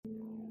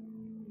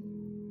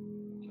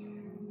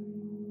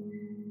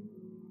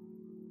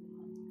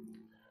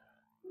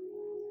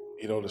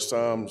You know, the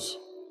Psalms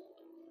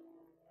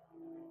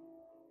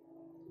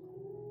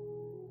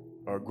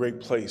are a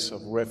great place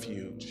of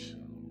refuge,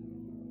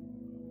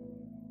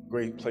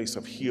 great place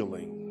of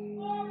healing,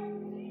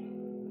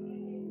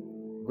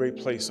 great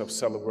place of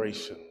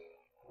celebration.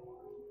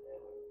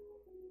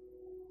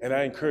 And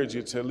I encourage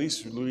you to at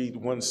least read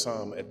one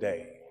psalm a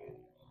day.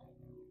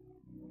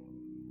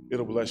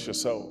 It'll bless your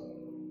soul.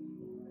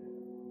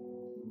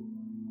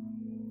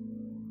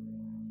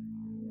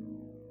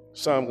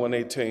 Psalm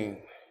 118.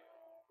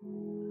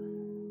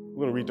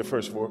 We're going to read the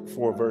first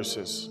four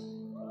verses.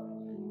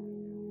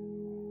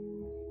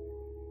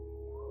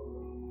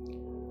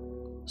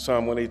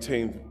 Psalm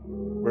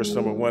 118, verse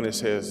number 1, it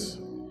says,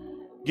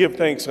 "Give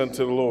thanks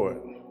unto the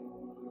Lord,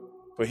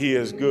 for he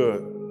is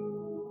good,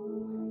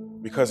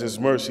 because his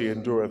mercy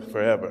endureth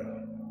forever.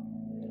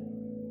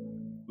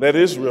 Let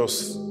Israel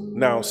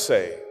now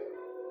say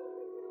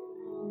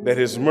that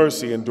his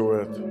mercy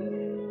endureth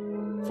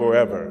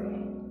forever.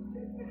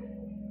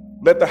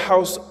 Let the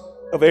house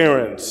of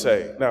Aaron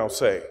say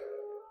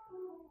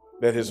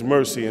that his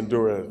mercy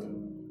endureth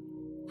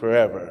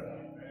forever.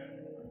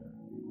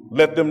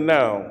 Let them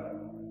now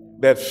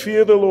that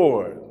fear the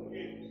Lord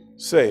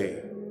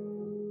say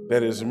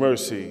that his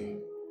mercy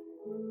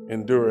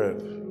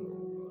endureth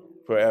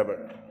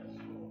forever."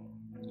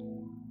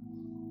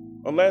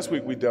 Last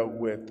week we dealt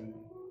with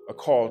a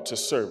call to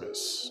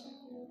service.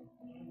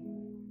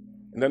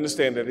 And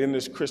understand that in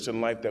this Christian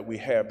life that we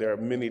have, there are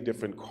many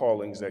different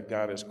callings that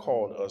God has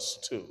called us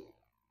to.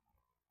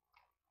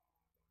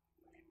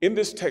 In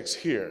this text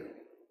here,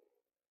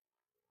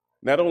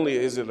 not only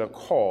is it a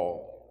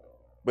call,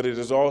 but it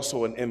is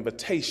also an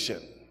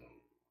invitation.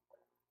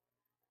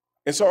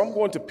 And so I'm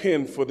going to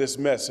pin for this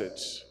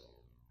message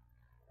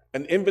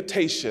an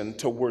invitation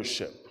to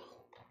worship.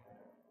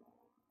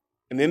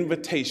 An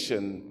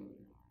invitation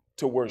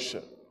to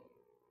worship.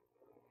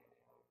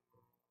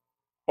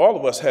 All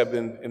of us have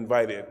been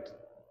invited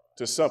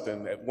to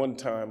something at one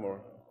time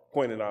or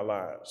point in our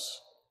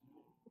lives.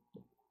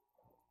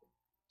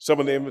 Some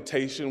of the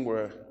invitations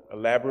were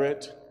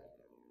elaborate.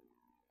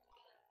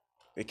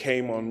 They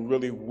came on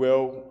really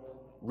well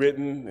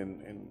written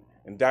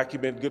and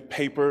documented, good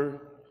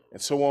paper,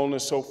 and so on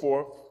and so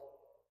forth.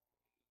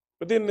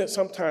 But then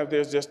sometimes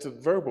there's just a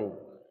verbal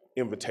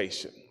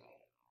invitation.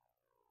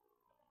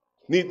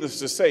 Needless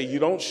to say, you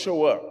don't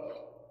show up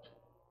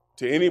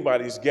to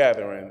anybody's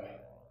gathering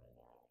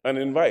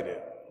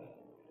uninvited.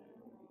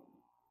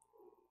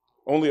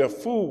 Only a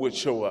fool would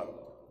show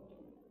up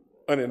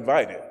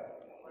uninvited.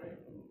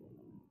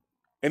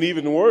 And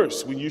even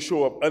worse, when you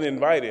show up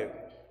uninvited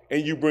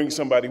and you bring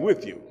somebody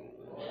with you.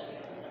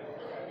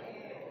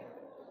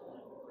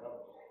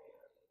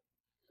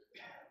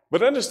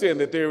 But understand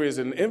that there is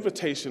an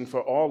invitation for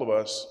all of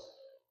us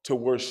to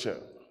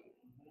worship.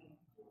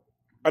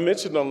 I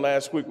mentioned on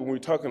last week when we were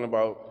talking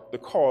about the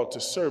call to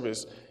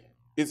service,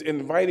 is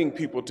inviting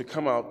people to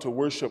come out to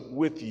worship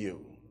with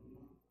you.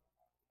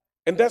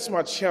 And that's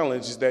my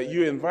challenge, is that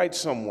you invite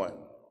someone,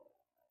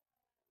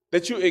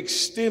 that you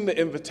extend the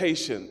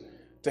invitation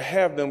to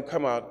have them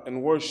come out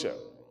and worship.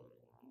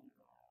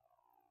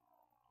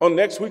 On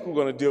next week, we're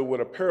going to deal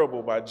with a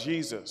parable by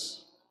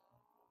Jesus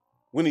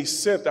when he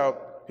sent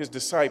out his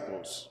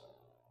disciples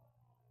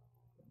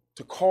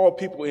to call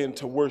people in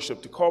to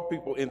worship, to call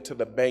people into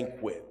the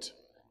banquet.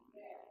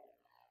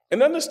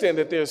 And understand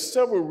that there are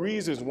several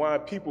reasons why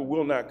people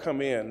will not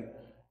come in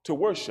to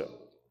worship.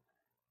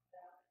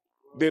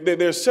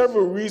 There are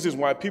several reasons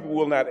why people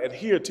will not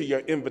adhere to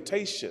your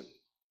invitation.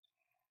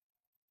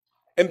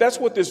 And that's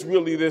what this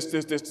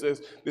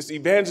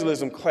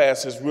evangelism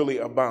class is really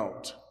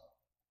about.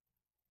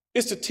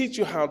 It's to teach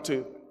you how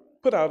to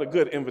put out a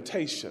good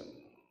invitation.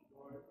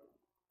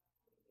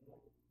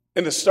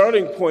 And the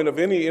starting point of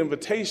any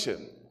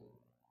invitation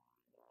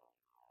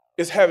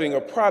is having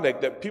a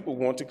product that people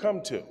want to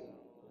come to.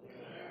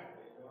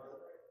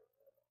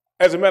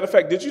 As a matter of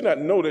fact, did you not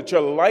know that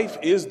your life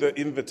is the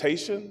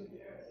invitation?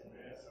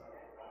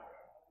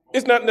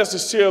 It's not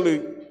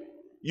necessarily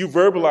you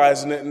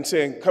verbalizing it and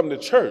saying, come to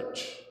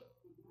church.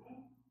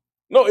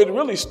 No, it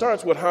really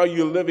starts with how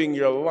you're living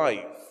your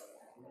life.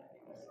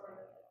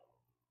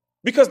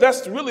 Because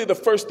that's really the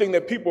first thing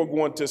that people are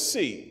going to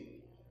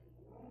see.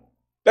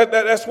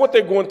 That's what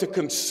they're going to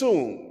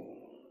consume.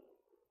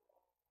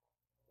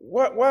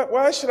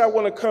 Why should I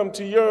want to come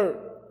to your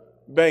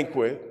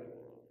banquet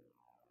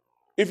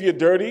if you're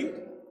dirty,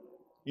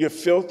 you're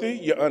filthy,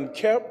 you're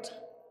unkept?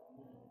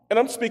 And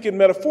I'm speaking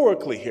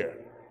metaphorically here.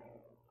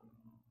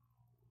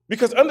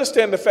 Because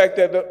understand the fact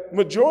that the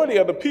majority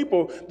of the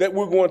people that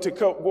we're going to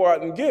go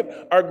out and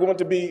get are going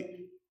to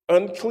be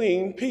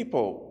unclean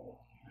people.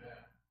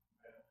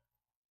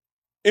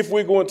 If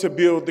we're going to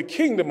build the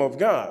kingdom of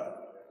God.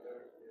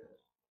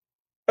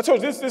 I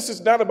told you this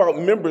is not about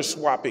member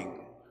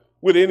swapping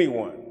with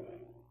anyone.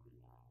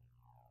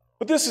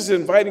 But this is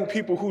inviting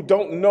people who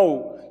don't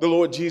know the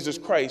Lord Jesus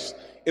Christ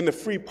in the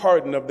free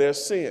pardon of their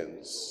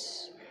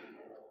sins.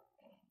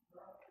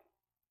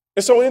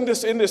 And so in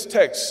this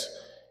text,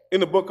 in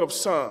the book of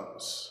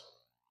Psalms,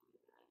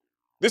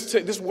 this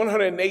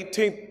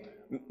 118th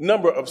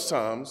number of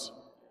Psalms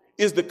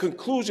is the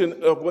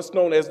conclusion of what's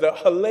known as the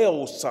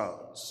Hallel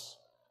Psalms.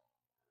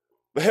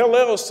 The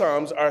Hallel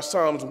Psalms are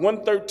Psalms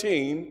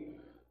 113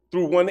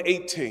 through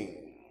 118.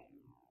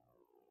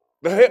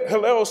 The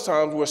Hallel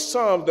Psalms were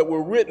psalms that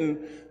were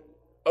written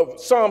of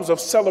psalms of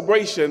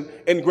celebration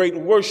and great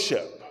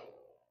worship.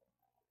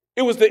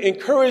 It was to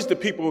encourage the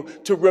people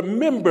to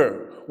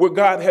remember where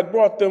God had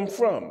brought them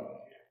from.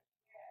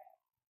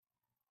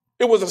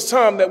 It was a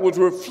psalm that would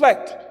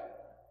reflect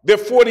their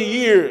 40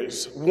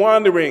 years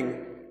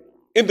wandering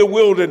in the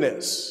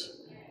wilderness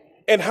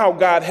and how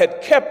God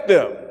had kept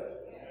them.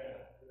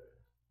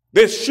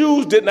 Their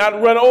shoes did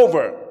not run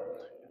over.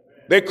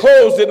 Their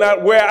clothes did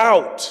not wear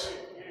out.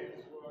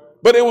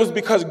 But it was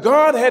because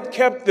God had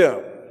kept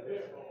them.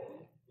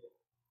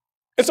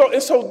 And so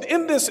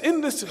in this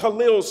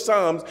Hallel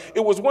Psalms,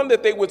 it was one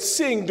that they would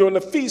sing during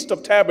the Feast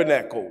of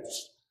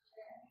Tabernacles.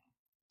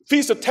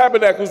 Feast of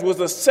Tabernacles was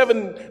a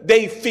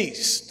 7-day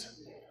feast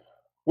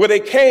where they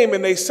came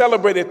and they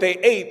celebrated, they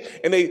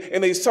ate, and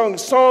they sung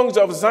songs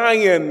of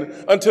Zion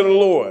unto the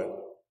Lord.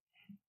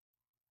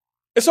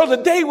 And so the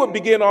day would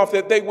begin off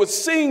that they would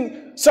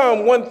sing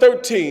Psalm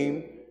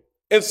 113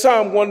 and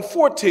Psalm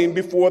 114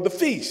 before the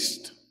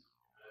feast.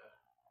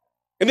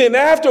 And then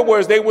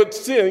afterwards, they would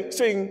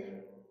sing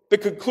the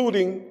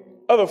concluding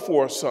other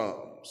 4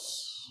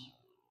 Psalms.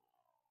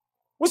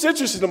 What's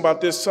interesting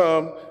about this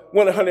Psalm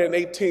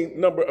 118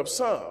 number of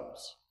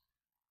Psalms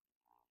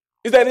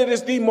is that it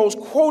is the most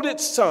quoted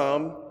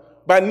Psalm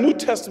by New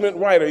Testament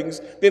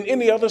writings than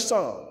any other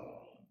Psalm.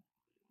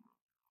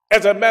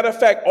 As a matter of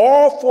fact,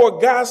 all 4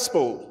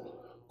 Gospels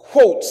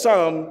quote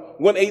Psalm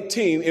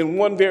 118 in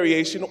one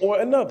variation or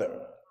another.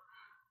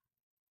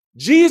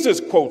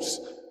 Jesus quotes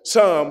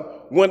Psalm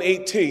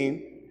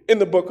 118 in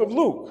the book of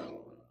Luke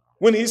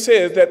when he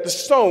says that the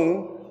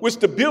stone which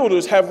the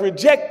builders have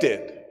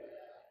rejected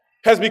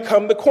has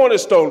become the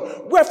cornerstone,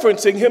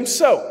 referencing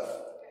himself.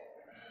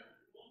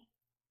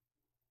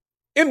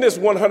 In this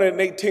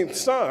 118th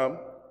Psalm,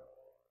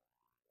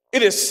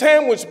 it is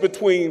sandwiched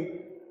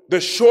between the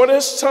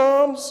shortest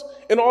Psalms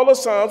in all the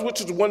Psalms,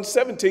 which is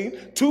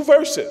 117, 2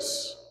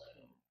 verses,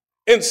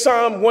 and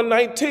Psalm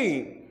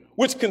 119,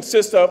 which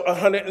consists of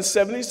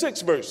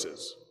 176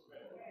 verses.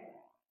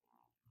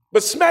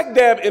 But smack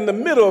dab in the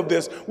middle of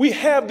this, we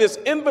have this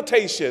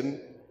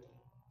invitation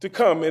to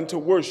come and to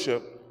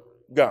worship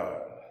God.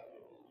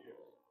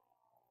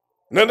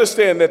 And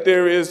understand that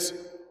there is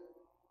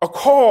a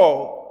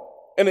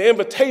call and an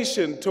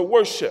invitation to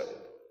worship.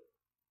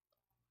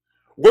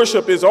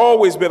 Worship has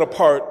always been a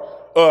part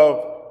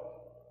of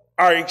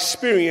our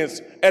experience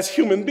as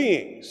human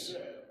beings.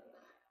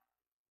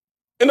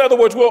 In other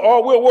words, we'll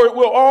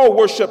all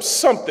worship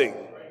something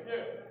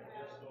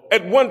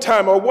at one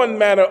time or one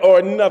manner or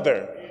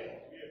another.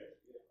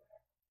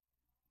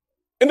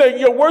 And that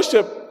your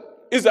worship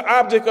is the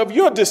object of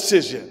your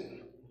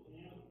decision.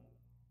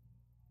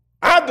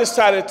 I've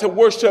decided to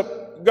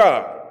worship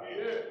God.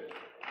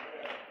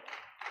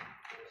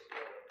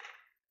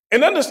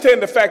 And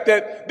understand the fact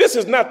that this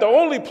is not the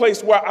only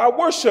place where I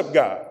worship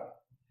God.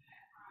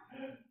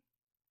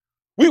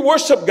 We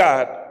worship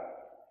God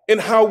in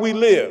how we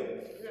live.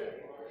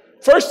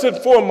 First and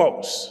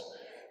foremost,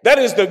 that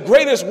is the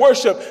greatest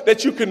worship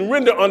that you can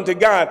render unto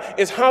God,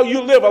 is how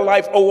you live a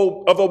life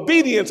of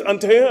obedience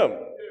unto Him.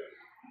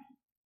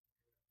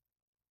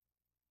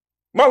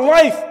 My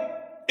life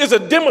is a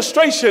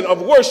demonstration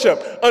of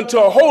worship unto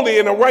a holy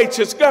and a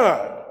righteous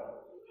God.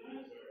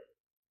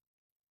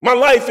 My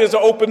life is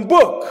an open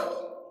book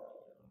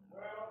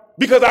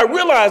because I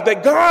realize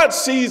that God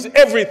sees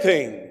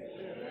everything.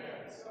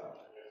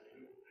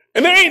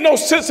 And there ain't no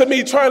sense of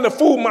me trying to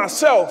fool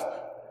myself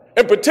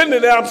and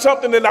pretending that I'm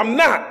something that I'm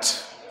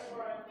not.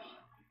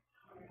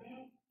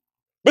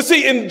 But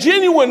see, in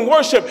genuine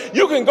worship,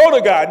 you can go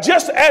to God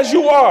just as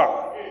you are.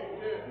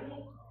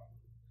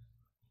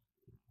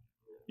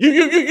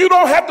 You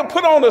don't have to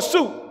put on a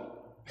suit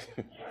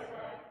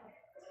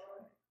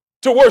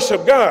to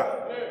worship God.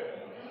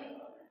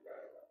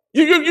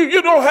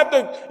 You don't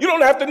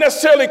have to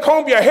necessarily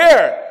comb your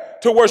hair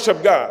to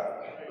worship God.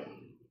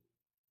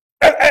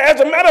 As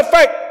a matter of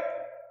fact,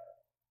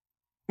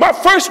 my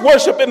first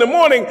worship in the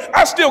morning,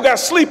 I still got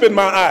sleep in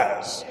my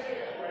eyes.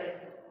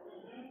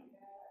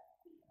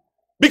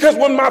 Because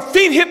when my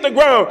feet hit the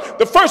ground,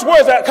 the first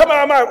words that come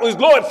out of my mouth was,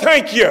 Lord,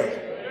 thank you.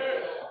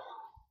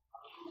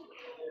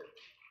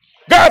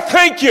 God,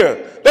 thank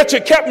you that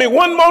you kept me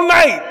one more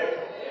night.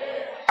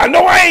 I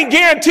know I ain't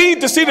guaranteed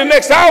to see the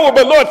next hour,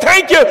 but Lord,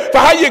 thank you for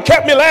how you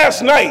kept me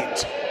last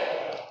night.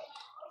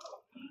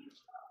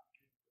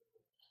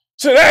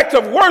 It's an act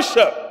of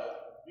worship.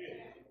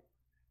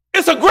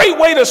 It's a great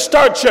way to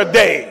start your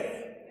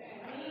day.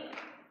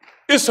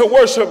 It's to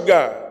worship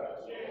God.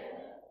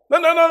 No.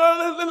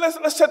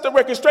 Let's set the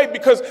record straight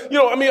because,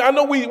 I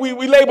know we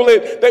label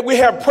it that we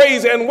have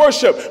praise and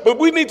worship, but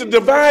we need to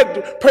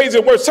divide praise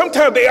and worship.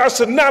 Sometimes they are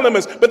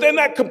synonymous, but they're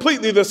not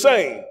completely the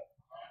same.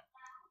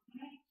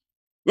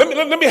 Let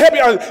me help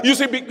you out. You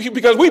see,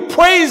 because we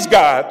praise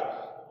God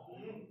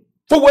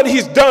for what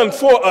He's done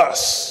for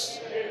us.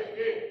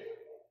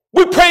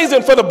 We praise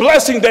him for the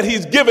blessing that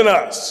he's given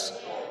us.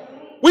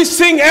 We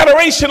sing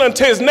adoration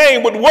unto his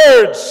name with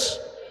words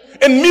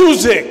and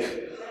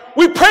music.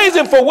 We praise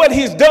him for what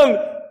he's done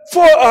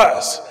for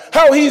us,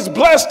 how he's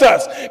blessed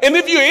us. And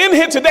if you're in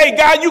here today,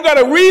 God, you got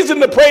a reason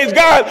to praise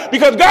God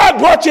because God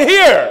brought you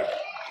here.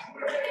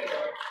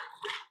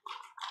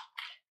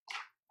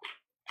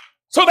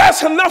 So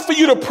that's enough for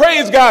you to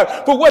praise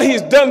God for what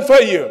he's done for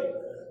you,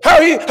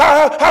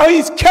 how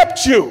he's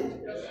kept you.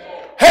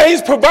 Hey,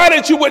 he's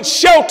provided you with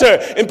shelter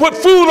and put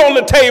food on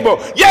the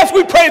table. Yes,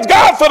 we praise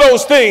God for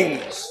those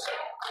things.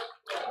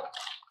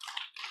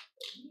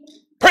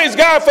 Praise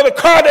God for the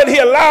car that he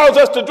allows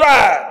us to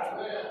drive.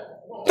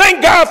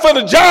 Thank God for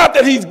the job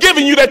that he's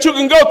given you that you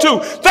can go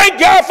to. Thank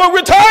God for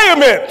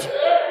retirement.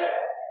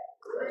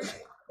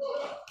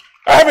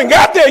 I haven't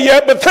got there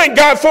yet, but thank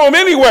God for him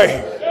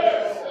anyway.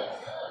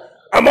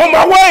 I'm on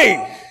my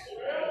way.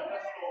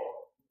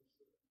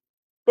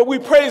 But we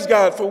praise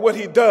God for what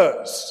he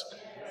does,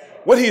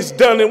 what he's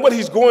done, and what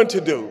he's going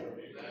to do.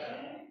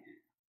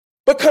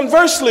 But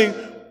conversely,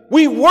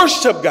 we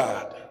worship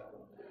God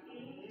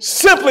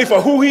simply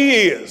for who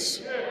he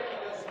is.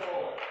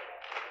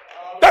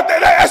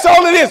 That's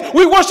all it is.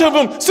 We worship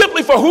him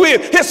simply for who he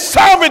is. His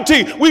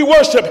sovereignty, we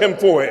worship him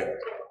for it.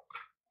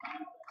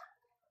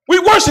 We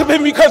worship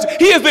him because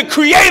he is the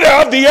creator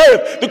of the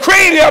earth, the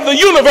creator of the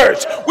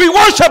universe. We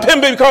worship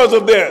him because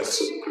of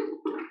this.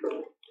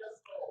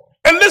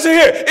 And listen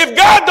here, if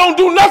God don't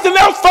do nothing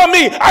else for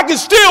me, I can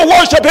still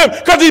worship him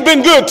because he's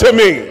been good to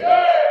me.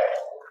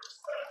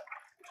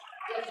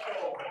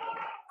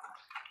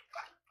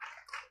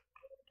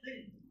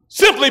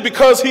 Simply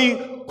because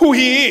who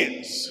he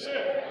is.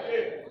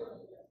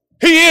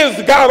 He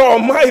is God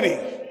Almighty.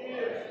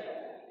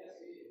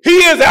 He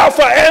is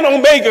Alpha and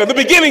Omega, the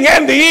beginning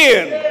and the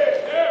end.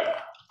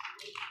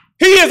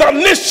 He is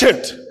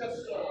omniscient,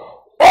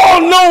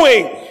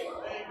 all-knowing.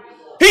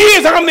 He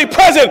is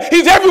omnipresent.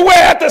 He's everywhere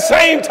at the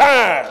same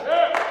time.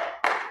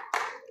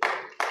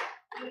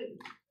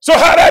 So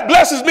how that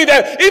blesses me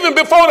that even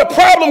before the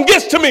problem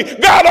gets to me,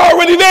 God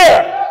already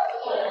there.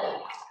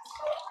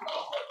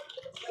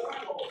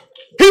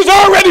 He's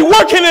already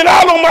working it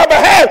out on my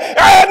behalf.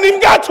 I hadn't even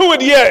got to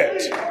it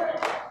yet.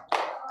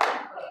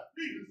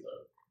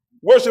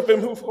 Worship him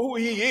who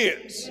he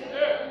is.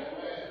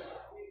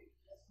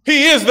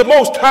 He is the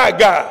Most High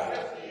God.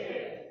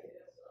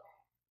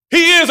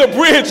 He is a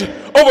bridge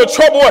over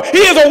troubled water. He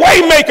is a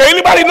way maker.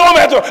 Anybody know him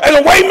as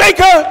a way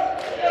maker?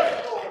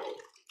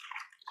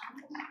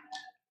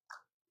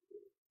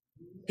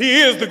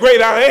 He is the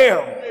great I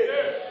am.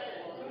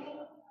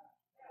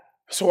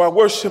 So I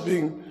worship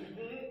him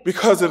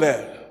because of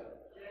that.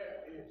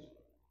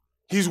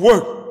 He's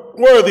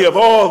worthy of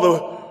all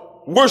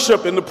the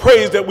worship and the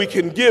praise that we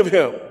can give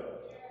him.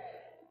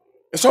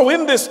 And so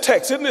in this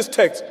text,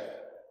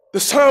 the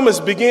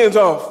psalmist begins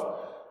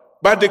off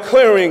by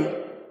declaring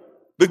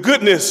the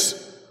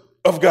goodness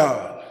of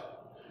God.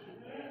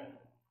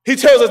 He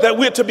tells us that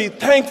we're to be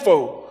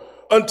thankful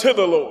unto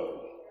the Lord.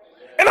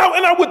 And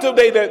I would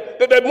today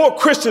that more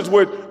Christians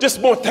were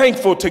just more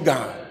thankful to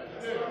God.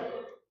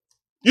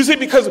 You see,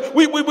 because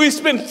we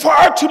spend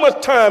far too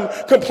much time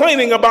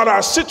complaining about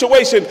our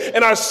situation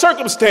and our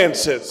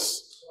circumstances.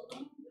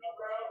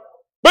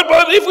 But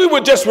if we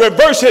would just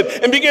reverse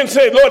it and begin to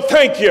say, Lord,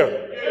 thank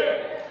you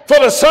for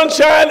the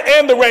sunshine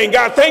and the rain.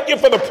 God, thank you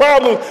for the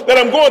problem that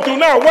I'm going through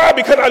now. Why?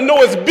 Because I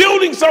know it's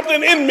building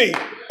something in me.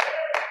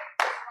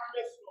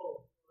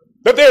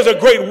 That there's a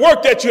great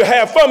work that you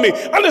have for me.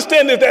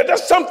 Understand that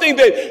that's something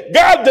that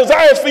God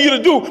desires for you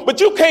to do,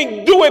 but you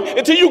can't do it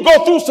until you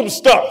go through some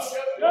stuff.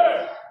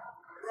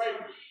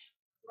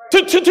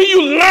 Till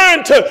you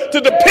learn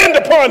to depend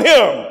upon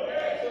him.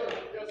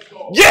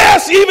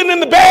 Yes, even in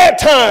the bad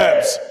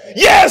times.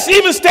 Yes,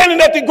 even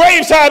standing at the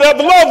graveside of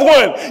the loved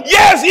one.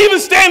 Yes, even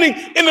standing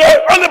in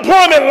the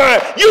unemployment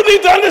line. You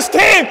need to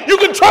understand you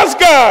can trust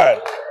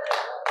God.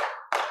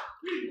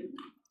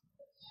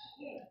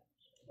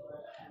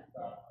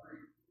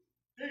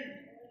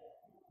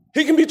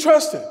 He can be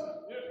trusted.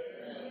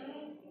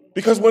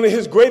 Because one of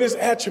his greatest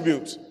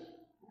attributes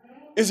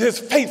is his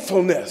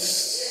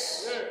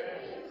faithfulness.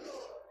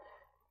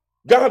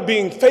 God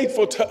being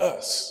faithful to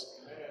us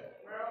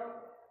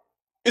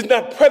is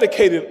not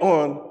predicated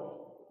on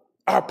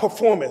our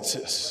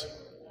performances.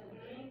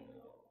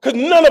 Because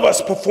none of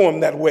us perform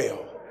that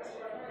well.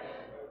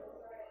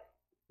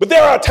 But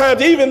there are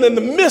times, even in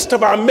the midst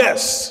of our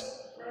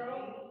mess,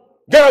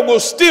 God will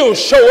still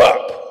show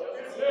up.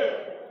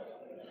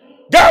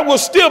 God will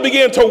still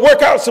begin to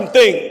work out some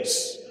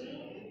things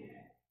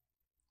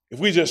if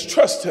we just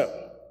trust him.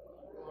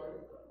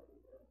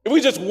 If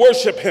we just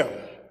worship him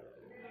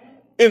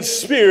in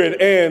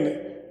spirit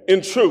and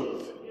in truth.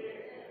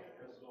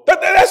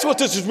 That's what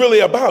this is really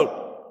about.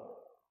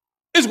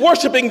 Is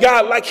worshiping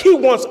God like he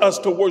wants us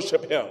to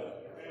worship him.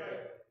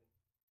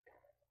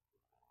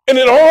 And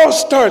it all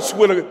starts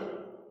with a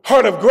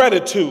heart of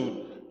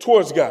gratitude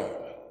towards God.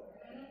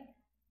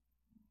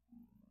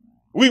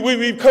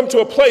 We've come to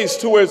a place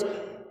to where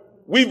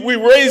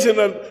we're raising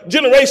a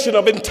generation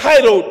of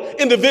entitled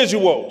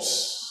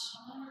individuals.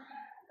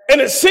 And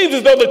it seems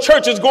as though the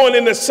church is going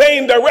in the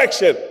same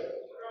direction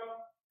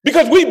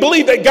because we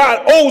believe that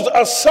God owes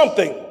us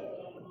something.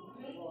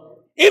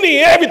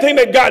 Everything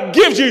that God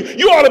gives you,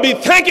 you ought to be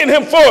thanking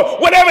him for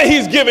whatever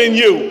he's given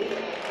you.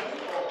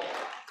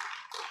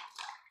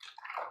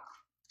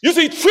 You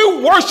see,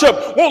 true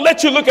worship won't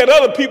let you look at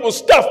other people's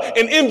stuff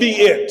and envy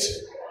it.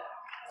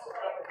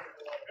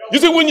 You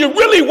see, when you're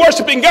really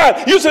worshiping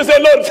God, you should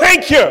say, Lord,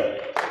 thank you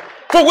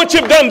for what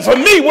you've done for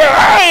me where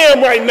I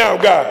am right now,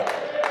 God.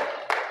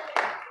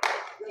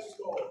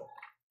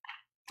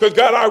 Because,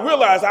 God, I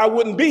realize I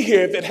wouldn't be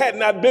here if it had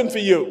not been for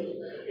you.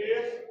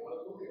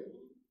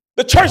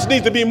 The church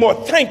needs to be more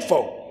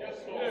thankful.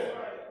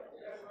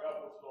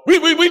 We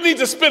need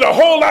to spend a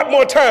whole lot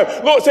more time,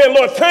 Lord, saying,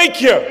 Lord, thank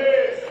you.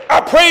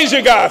 I praise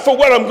you, God, for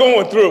what I'm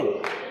going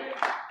through.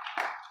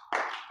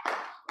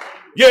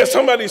 Yeah,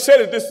 somebody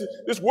said it.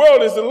 This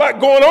world is a lot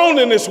going on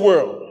in this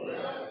world.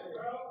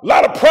 A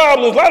lot of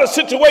problems, a lot of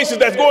situations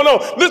that's going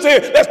on. Listen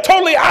here, that's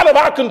totally out of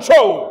our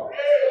control.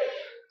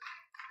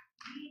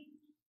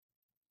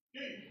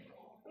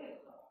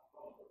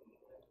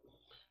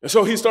 And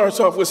so he starts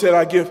off with saying,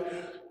 I give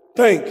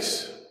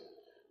thanks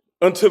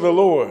unto the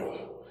Lord,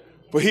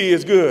 for he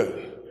is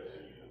good.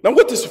 Now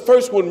what this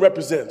first one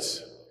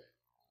represents,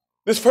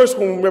 this first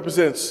one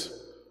represents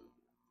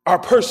our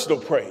personal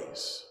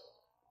praise.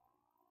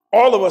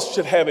 All of us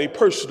should have a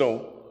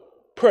personal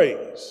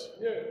praise.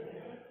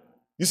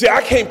 You see,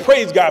 I can't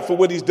praise God for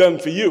what he's done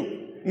for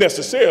you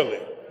necessarily.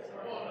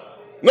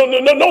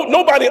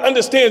 Nobody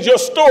understands your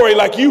story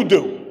like you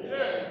do.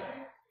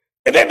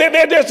 And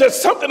there's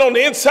just something on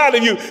the inside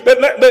of you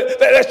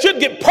that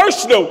should get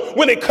personal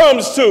when it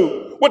comes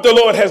to what the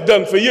Lord has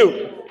done for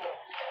you.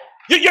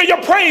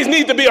 Your praise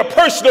needs to be a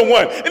personal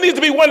one. It needs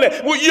to be one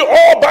that you're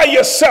all by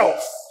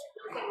yourself.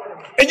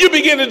 And you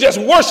begin to just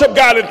worship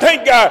God and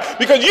thank God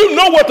because you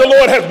know what the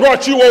Lord has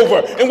brought you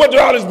over and what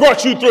God has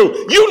brought you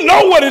through. You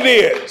know what it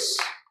is.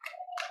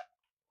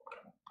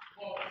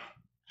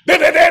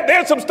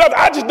 There's some stuff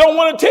I just don't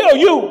want to tell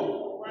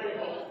you.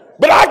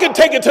 But I can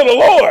take it to the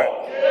Lord.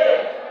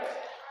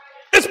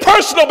 It's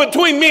personal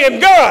between me and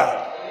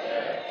God.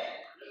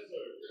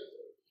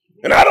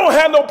 And I don't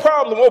have no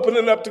problem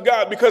opening up to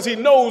God because he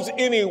knows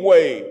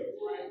anyway.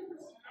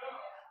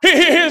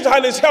 Here's how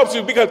this helps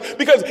you because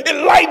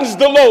it lightens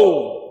the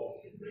load.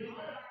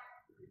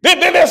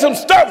 There's some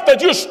stuff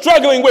that you're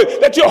struggling with,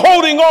 that you're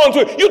holding on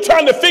to. You're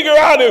trying to figure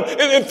out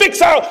and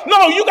fix out.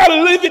 No, you got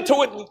to leave it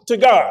to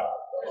God.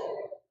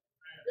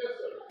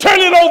 Turn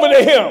it over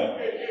to him.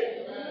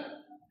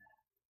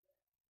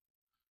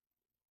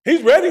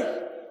 He's ready.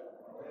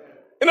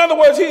 In other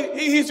words,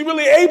 he's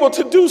really able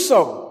to do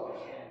so.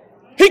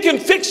 He can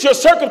fix your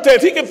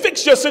circumstance. He can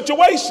fix your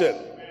situation.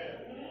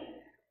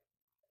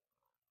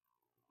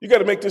 You got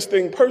to make this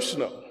thing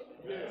personal.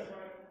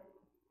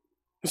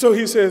 And so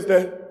he says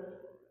that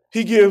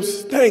he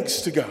gives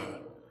thanks to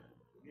God.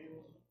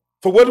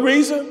 For what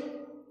reason?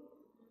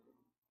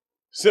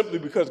 Simply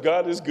because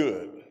God is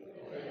good.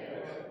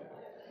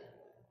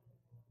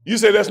 You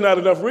say that's not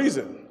enough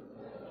reason.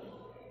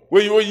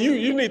 Well,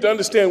 you need to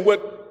understand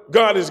what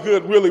God is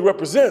good really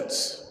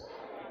represents.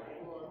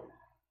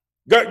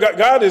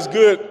 God is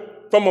good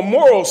from a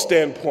moral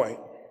standpoint,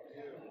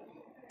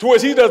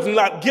 towards he does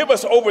not give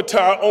us over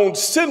to our own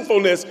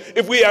sinfulness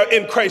if we are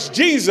in Christ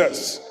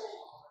Jesus.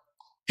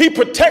 He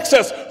protects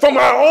us from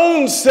our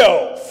own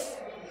self,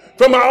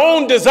 from our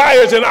own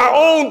desires and our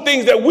own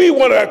things that we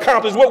want to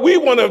accomplish, what we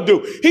want to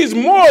do. He's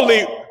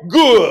morally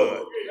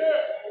good.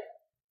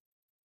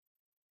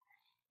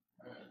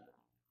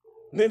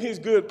 And then he's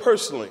good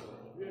personally.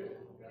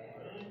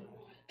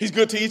 He's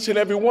good to each and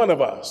every one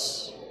of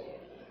us.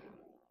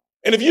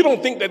 And if you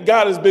don't think that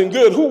God has been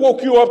good, who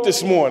woke you up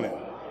this morning?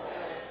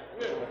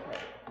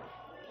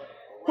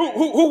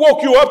 Who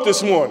woke you up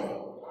this morning?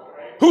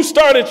 Who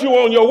started you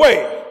on your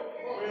way?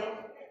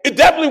 It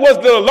definitely was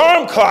the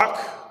alarm clock.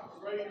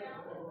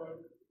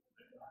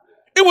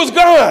 It was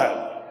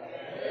God.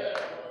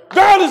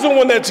 God is the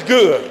one that's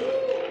good.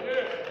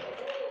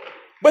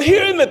 But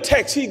here in the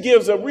text, he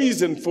gives a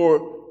reason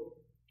for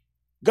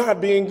God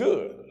being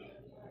good.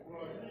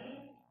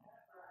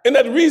 And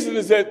that reason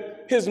is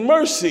that his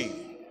mercy.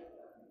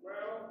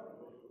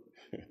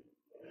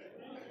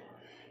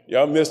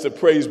 Y'all missed a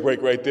praise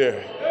break right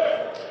there.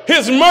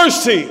 His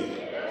mercy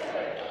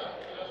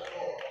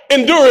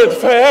endureth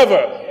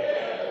forever.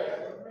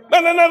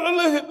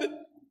 No.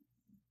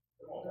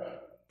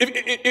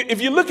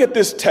 If you look at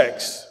this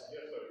text,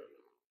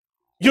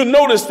 you'll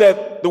notice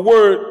that the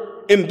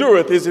word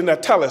endureth is in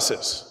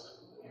italics.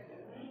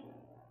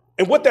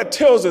 And what that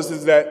tells us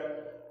is that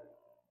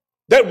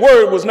that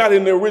word was not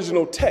in the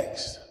original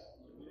text.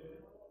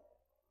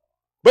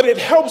 But it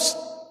helps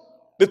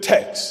the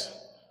text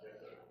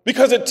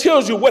because it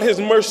tells you what his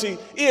mercy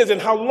is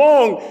and how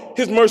long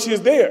his mercy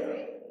is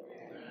there.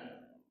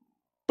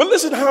 But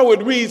listen how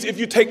it reads if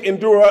you take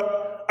endure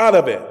out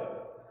of it.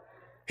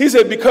 He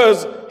said,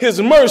 because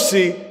his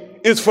mercy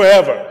is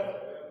forever.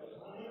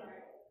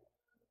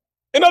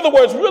 In other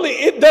words, really,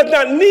 it does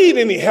not need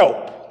any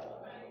help.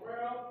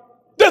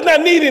 Does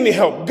not need any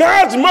help.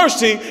 God's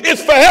mercy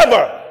is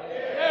forever.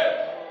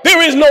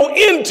 There is no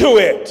end to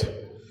it.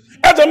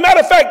 As a matter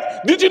of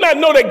fact, did you not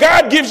know that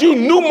God gives you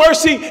new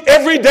mercy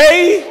every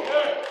day?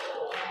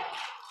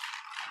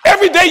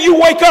 Every day you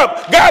wake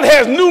up, God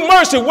has new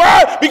mercy.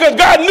 Why? Because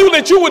God knew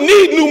that you would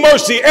need new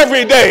mercy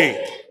every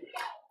day.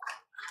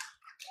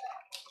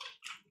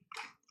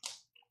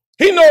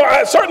 He know,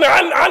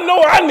 I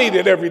know I need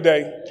it every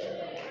day.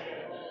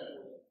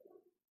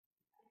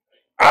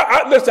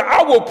 Listen,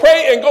 I will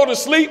pray and go to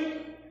sleep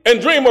and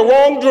dream a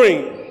wrong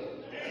dream.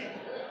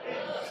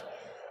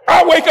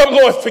 I wake up,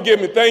 Lord,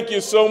 forgive me. Thank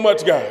you so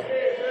much, God.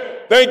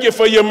 Thank you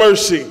for your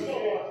mercy.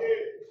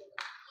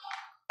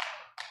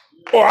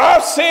 Or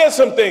I've said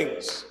some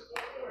things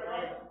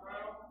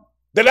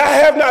that I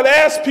have not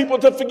asked people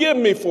to forgive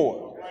me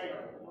for.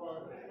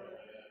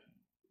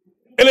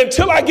 And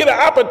until I get an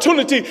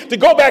opportunity to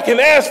go back and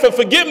ask for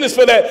forgiveness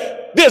for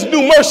that, there's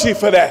new mercy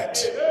for that.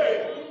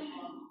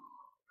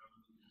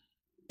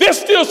 There's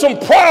still some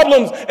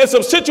problems and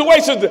some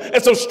situations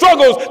and some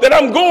struggles that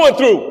I'm going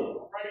through.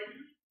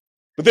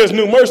 But there's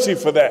new mercy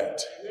for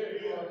that.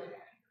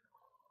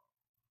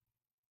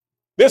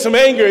 There's some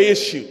anger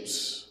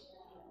issues.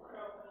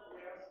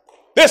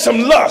 There's some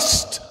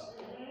lust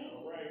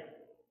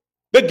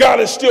that God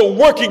is still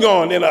working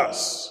on in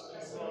us.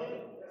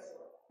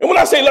 And when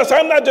I say lust,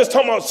 I'm not just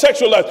talking about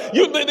sexual lust.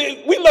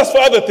 We lust for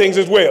other things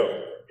as well.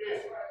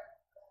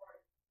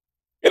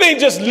 It ain't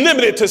just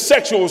limited to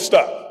sexual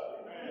stuff.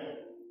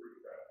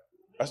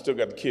 I still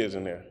got the kids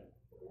in there.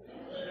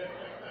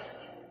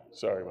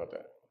 Sorry about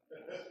that.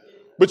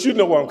 But you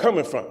know where I'm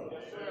coming from.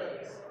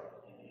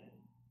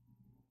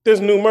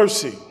 There's new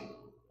mercy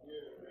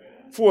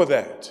for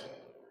that.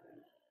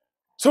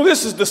 So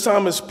this is the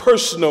psalmist's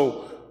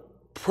personal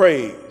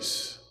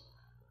praise.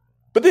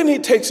 But then he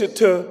takes it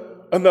to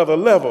another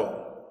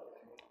level.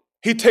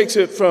 He takes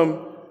it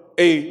from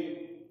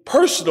a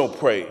personal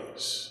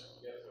praise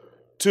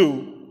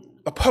to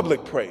a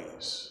public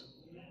praise.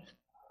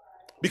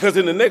 Because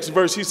in the next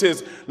verse he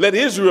says, let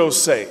Israel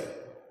say,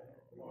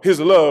 his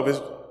love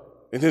is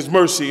and his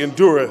mercy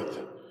endureth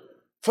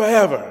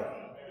forever.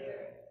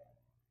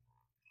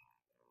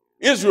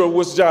 Israel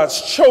was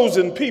God's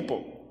chosen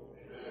people.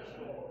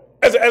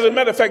 As a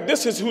matter of fact,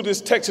 this is who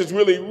this text is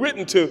really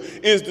written to,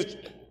 is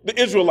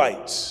the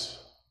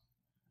Israelites.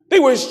 They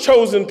were his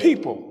chosen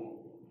people.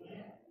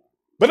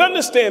 But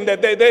understand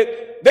that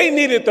they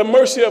needed the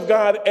mercy of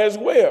God as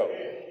well.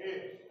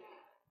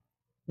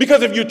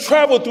 Because if you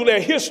travel through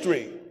their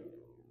history,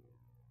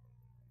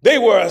 they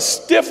were a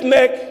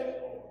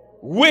stiff-necked,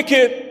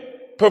 wicked,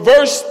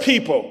 perverse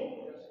people.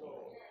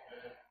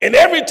 And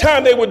every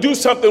time they would do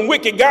something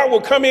wicked, God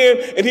would come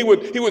in and he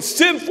would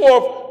send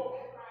forth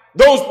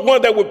those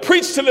ones that would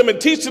preach to them and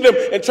teach to them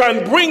and try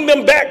and bring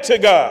them back to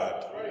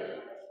God.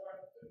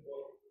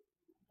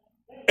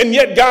 And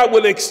yet God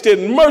would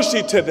extend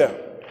mercy to them.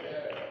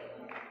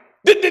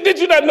 Did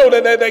you not know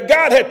that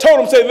God had told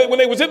them, say, when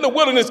they was in the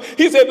wilderness,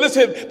 he said,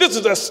 listen, this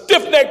is a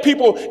stiff-necked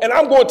people and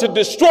I'm going to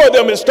destroy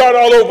them and start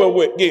all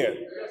over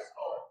again.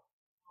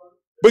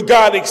 But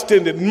God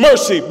extended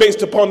mercy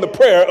based upon the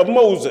prayer of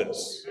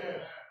Moses.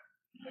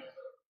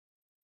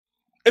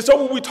 And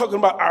so when we're talking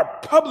about our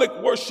public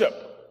worship,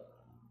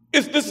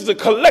 this is a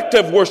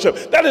collective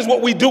worship. That is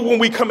what we do when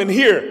we come in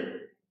here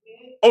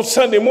on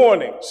Sunday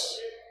mornings.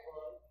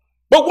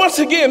 But once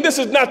again, this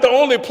is not the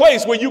only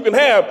place where you can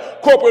have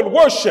corporate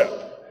worship.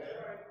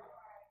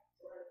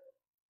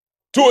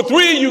 2 or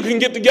 3 of you can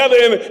get together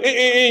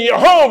in your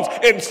homes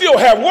and still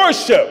have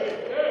worship.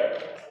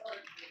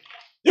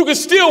 You can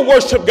still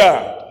worship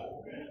God.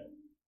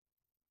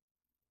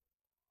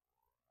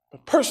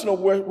 But personal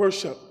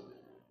worship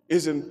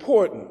is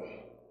important.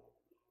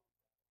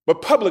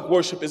 But public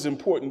worship is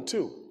important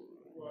too.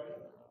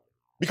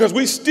 Because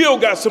we still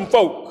got some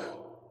folk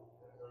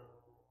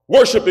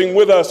worshiping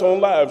with us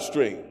on live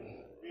stream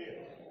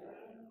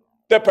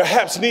that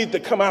perhaps need to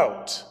come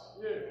out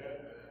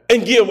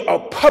and give a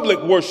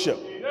public worship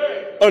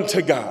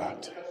unto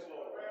God.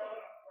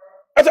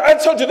 I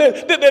told you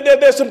that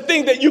there's some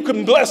things that you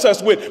can bless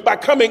us with by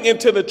coming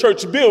into the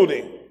church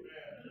building.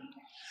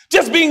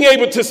 Just being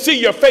able to see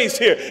your face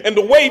here and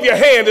to wave your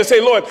hand and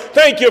say, Lord,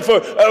 thank you for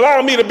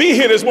allowing me to be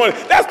here this morning.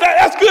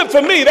 That's good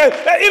for me. That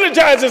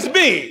energizes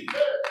me.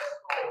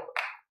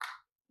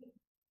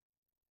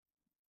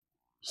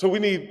 So we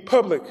need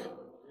public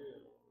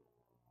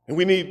and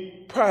we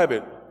need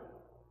private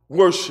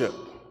worship.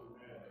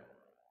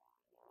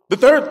 The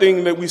third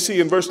thing that we see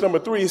in verse number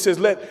 3, it says,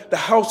 let the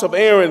house of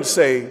Aaron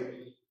say,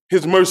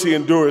 his mercy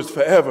endures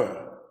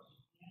forever.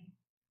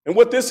 And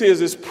what this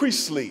is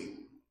priestly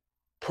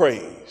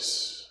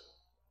praise.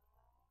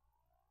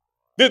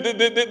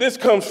 This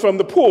comes from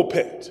the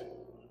pulpit.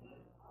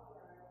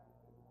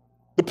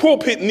 The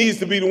pulpit needs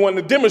to be the one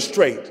to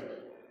demonstrate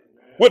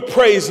what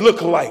praise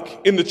looks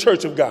like in the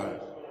church of God.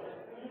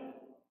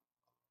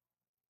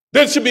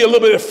 There should be a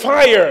little bit of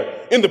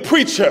fire in the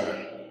preacher.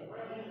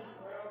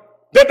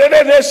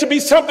 There should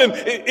be something.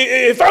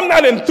 If I'm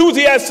not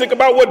enthusiastic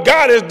about what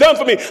God has done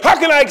for me, how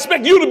can I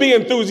expect you to be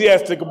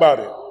enthusiastic about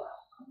it?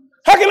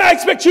 How can I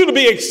expect you to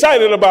be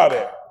excited about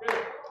it?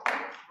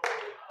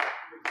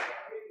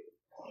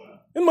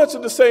 In much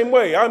of the same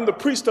way, I'm the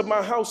priest of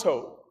my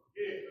household.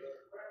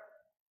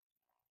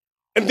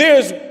 And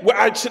there's where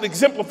I should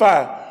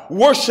exemplify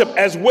worship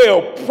as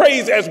well,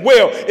 praise as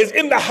well, is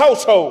in the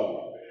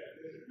household.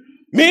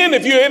 Men,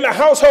 if you're in the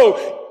household,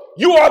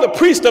 you are the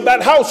priest of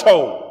that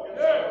household.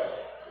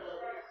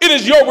 It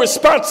is your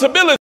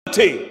responsibility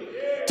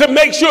to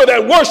make sure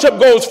that worship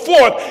goes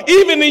forth,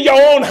 even in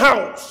your own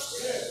house.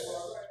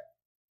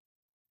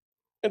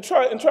 And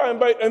try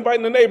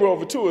inviting the neighbor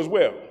over too as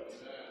well.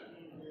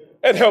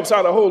 That helps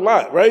out a whole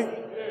lot, right?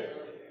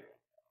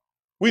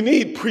 We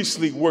need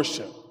priestly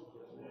worship.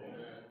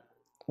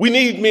 We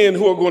need men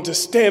who are going to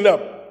stand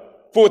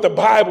up for what the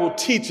Bible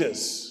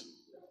teaches.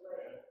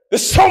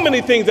 There's so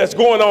many things that's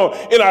going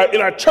on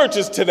in our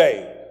churches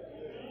today.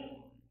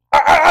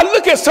 I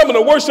look at some of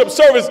the worship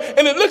service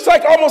and it looks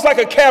like almost like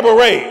a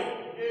cabaret.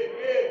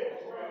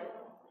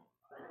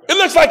 It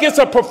looks like it's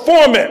a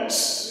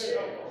performance.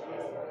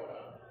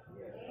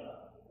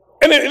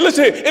 And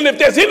if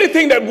there's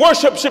anything that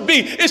worship should be,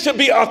 it should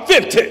be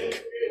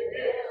authentic.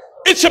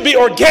 It should be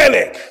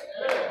organic.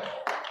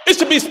 It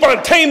should be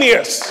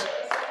spontaneous.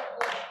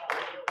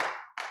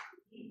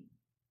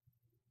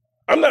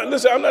 I'm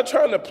not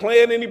trying to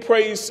plan any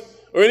praise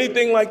or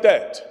anything like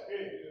that.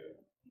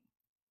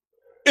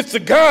 It's the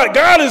God.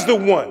 God is the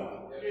one.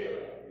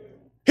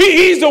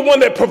 He's the one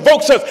that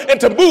provokes us and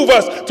to move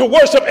us to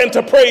worship and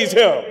to praise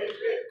him.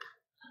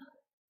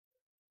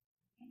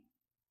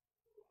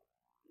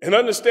 And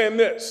understand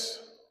this.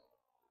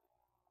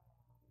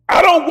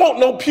 I don't want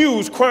no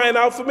pews crying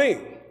out for me.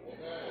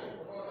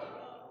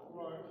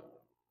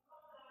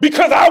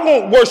 Because I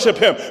won't worship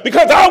him.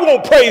 Because I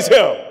won't praise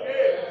him.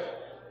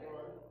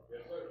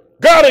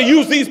 God will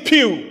use these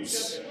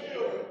pews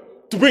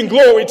to bring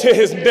glory to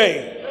his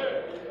name.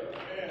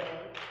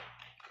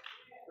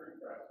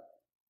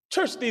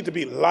 Church needs to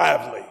be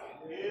lively.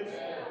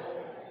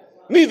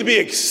 Needs to be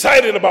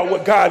excited about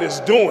what God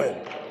is doing.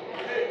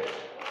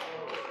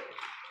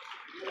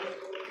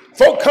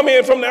 Folk come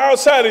in from the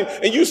outside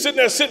and you sitting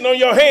there sitting on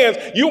your hands.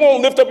 You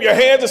won't lift up your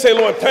hands and say,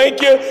 Lord, thank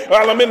you.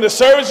 While I'm in the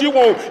service, you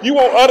won't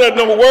utter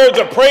no words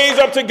of praise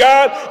up to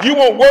God. You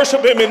won't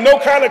worship him in no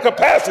kind of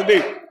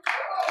capacity.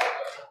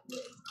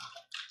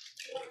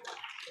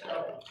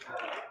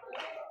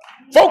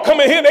 Folk come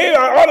in here, they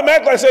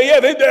automatically say, yeah,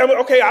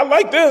 okay, I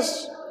like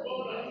this.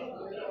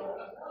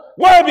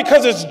 Why?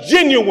 Because it's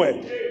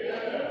genuine.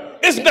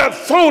 It's not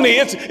phony.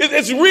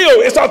 It's real.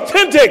 It's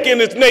authentic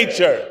in its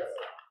nature.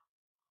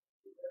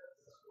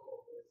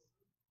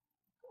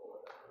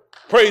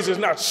 Praise is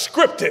not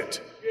scripted.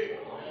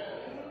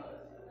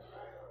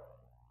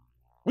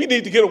 We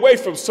need to get away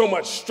from so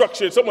much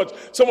structure, so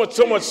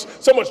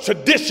much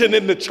tradition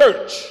in the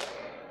church.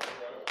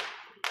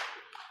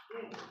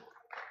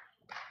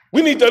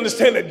 We need to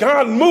understand that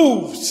God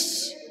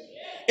moves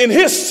in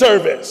his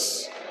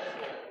service.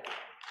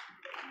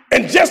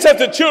 And just as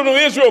the children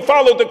of Israel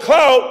followed the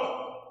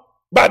cloud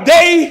by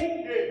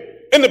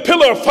day and the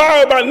pillar of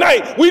fire by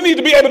night, we need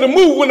to be able to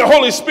move when the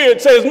Holy Spirit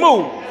says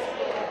move.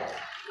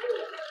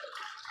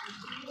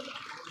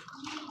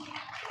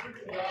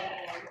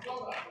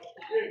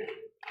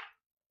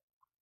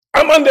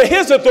 I'm under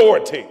his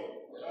authority.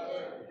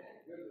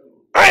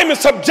 I am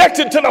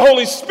subjected to the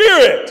Holy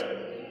Spirit.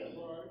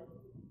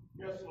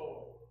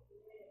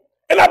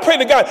 And I pray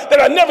to God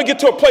that I never get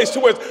to a place to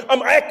where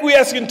I'm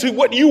acquiescing to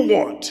what you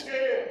want.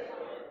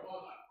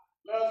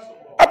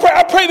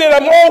 I pray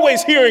that I'm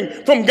always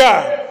hearing from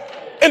God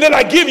and that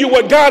I give you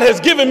what God has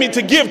given me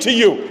to give to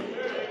you.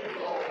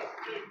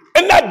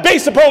 And not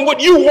based upon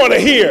what you want to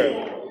hear.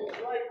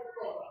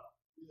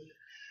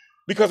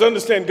 Because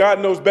understand, God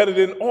knows better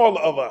than all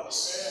of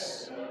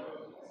us.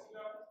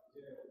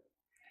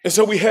 And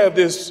so we have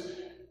this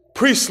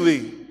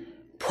priestly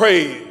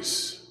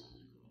praise,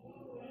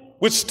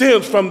 which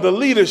stems from the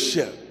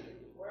leadership.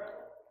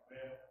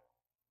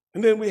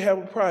 And then we have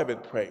a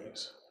private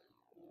praise.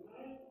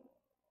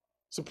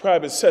 It's a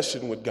private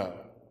session with God.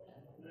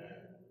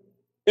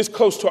 It's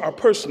close to our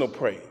personal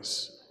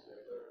praise.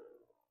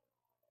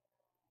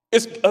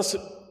 It's us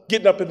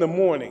getting up in the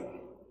morning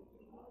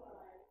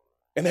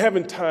and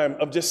having time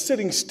of just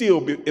sitting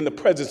still in the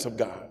presence of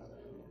God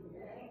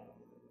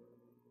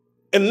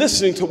and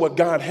listening to what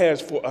God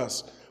has for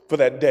us for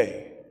that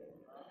day.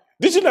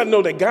 Did you not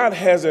know that God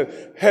has a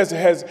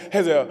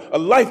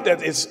life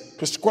that is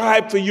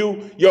prescribed for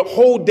you? Your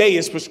whole day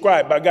is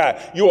prescribed by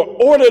God. You are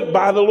ordered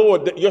by the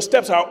Lord. Your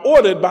steps are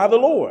ordered by the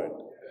Lord.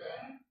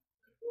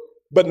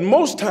 But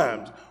most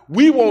times,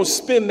 we won't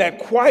spend that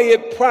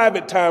quiet,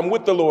 private time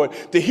with the Lord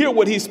to hear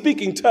what he's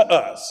speaking to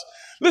us.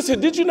 Listen,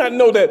 did you not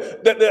know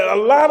that a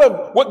lot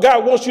of what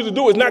God wants you to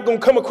do is not going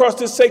to come across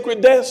this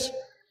sacred desk?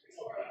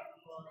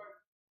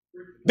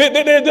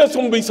 There's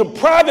going to be some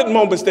private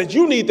moments that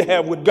you need to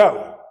have with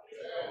God.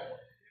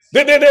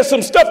 There's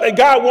some stuff that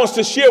God wants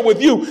to share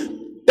with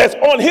you that's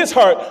on his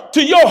heart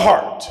to your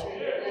heart.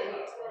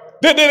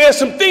 There's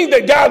some things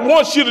that God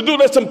wants you to do.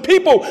 There's some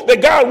people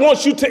that God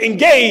wants you to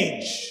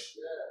engage.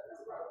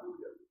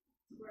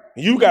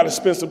 You got to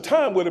spend some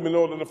time with him in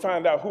order to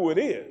find out who it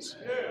is.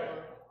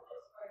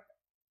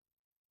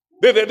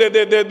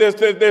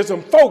 There's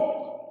some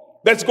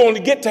folk that's going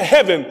to get to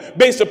heaven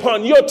based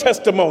upon your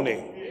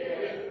testimony,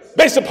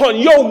 based upon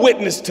your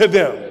witness to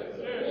them.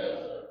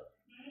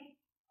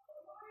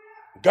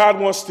 God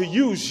wants to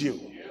use you.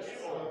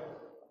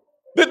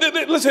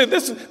 Listen,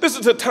 this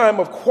is a time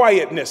of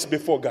quietness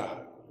before God.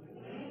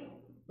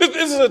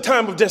 This is a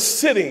time of just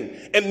sitting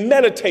and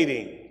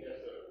meditating.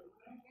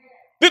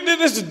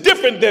 This is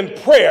different than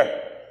prayer.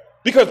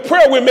 Because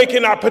prayer, we're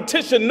making our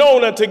petition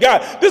known unto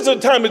God. This is a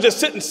time of just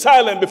sitting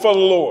silent before the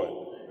Lord.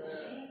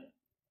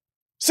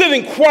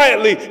 Sitting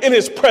quietly in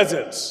his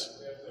presence.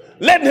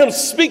 Letting him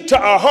speak to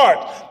our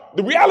heart.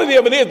 The reality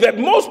of it is that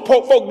most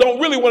folk don't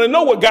really want to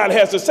know what God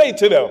has to say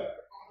to them.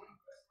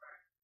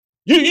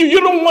 You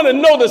don't want to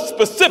know the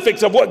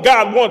specifics of what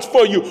God wants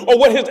for you or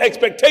what his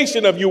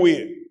expectation of you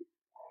is.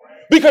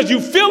 Because you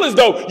feel as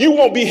though you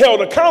won't be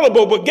held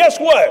accountable, but guess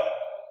what?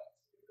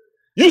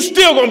 You're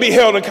still going to be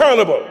held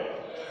accountable.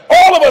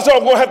 All of us are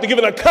going to have to give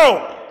an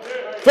account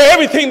for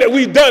everything that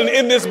we've done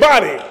in this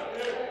body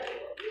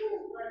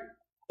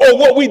or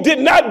what we did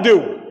not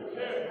do.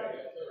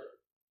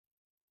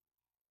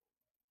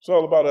 It's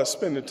all about us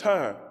spending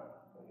time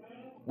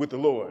with the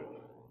Lord.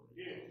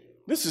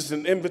 This is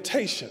an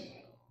invitation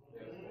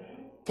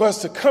for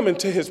us to come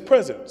into his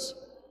presence,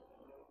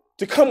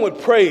 to come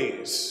with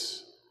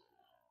praise,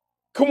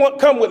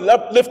 come with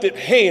uplifted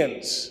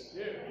hands,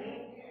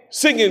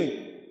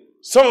 singing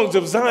songs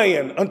of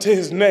Zion unto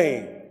his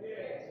name.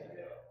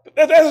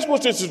 That's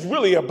what this is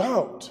really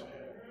about.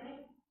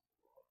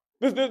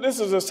 This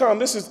is a psalm.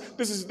 This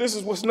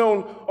is what's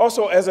known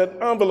also as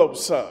an envelope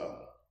psalm,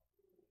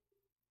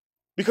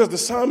 because the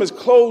psalmist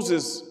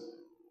closes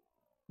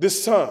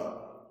this psalm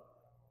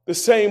the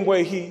same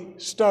way he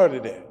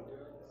started it.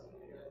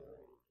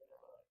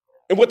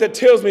 And what that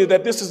tells me is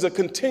that this is a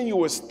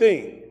continuous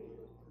thing.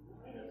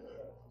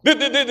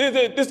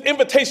 This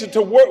invitation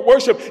to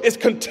worship is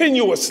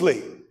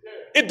continuously.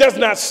 It does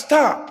not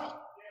stop.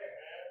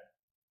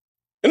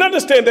 And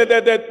understand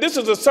that this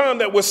is a psalm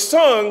that was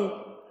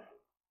sung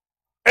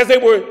as they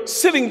were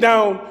sitting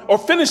down or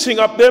finishing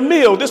up their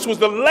meal. This was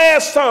the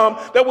last psalm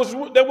that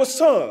was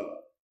sung.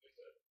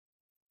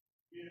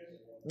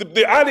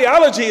 The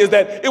ideology is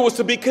that it was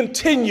to be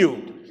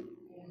continued,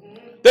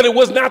 that it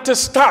was not to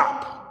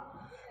stop.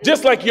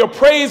 Just like your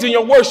praise and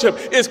your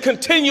worship is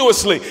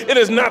continuously, it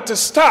is not to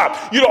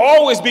stop. You'll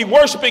always be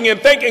worshiping and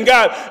thanking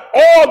God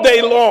all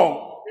day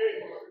long.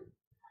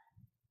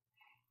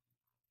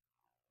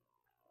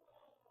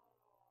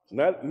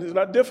 It's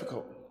not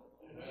difficult.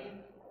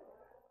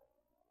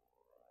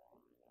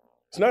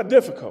 It's not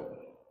difficult.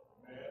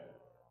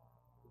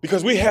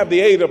 Because we have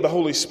the aid of the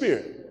Holy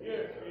Spirit.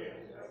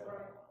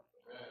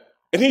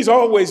 And he's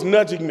always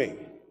nudging me,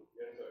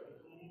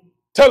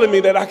 telling me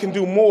that I can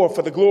do more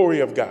for the glory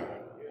of God.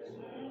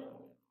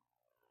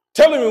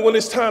 Telling me when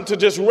it's time to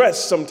just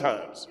rest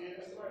sometimes.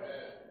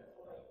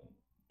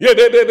 Yeah,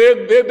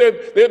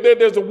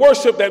 there's a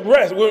worship that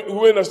rests.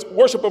 We're in a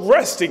worship of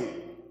resting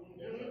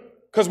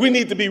because we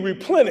need to be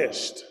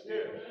replenished.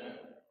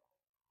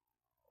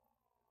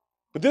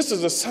 But this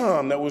is a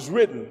psalm that was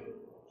written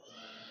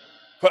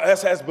for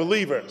us as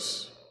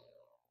believers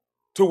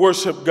to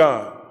worship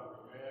God.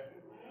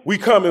 We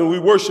come and we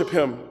worship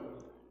him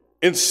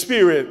in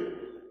spirit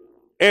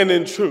and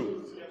in truth.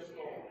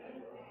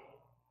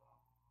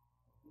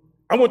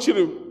 I want you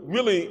to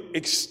really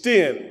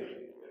extend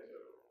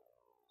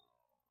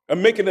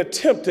and make an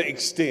attempt to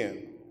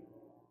extend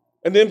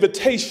an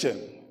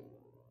invitation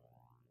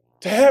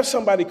to have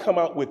somebody come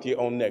out with you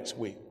on next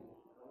week.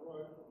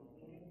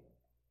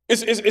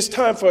 It's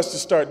time for us to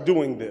start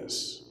doing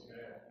this.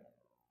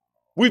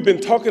 We've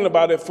been talking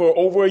about it for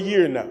over a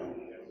year now.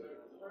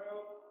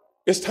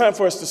 It's time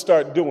for us to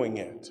start doing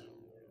it.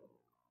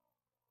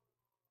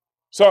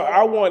 So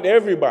I want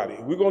everybody,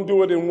 we're going to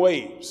do it in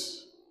waves.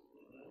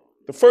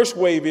 The first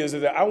wave is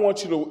that I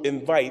want you to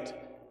invite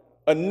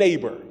a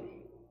neighbor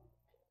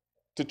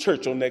to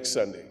church on next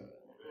Sunday.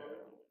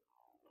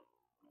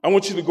 I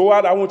want you to go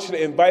out. I want you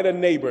to invite a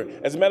neighbor.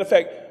 As a matter of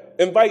fact,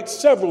 invite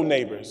several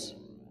neighbors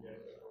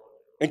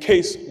in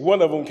case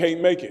one of them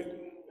can't make it.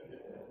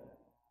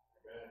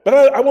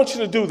 But I want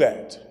you to do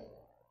that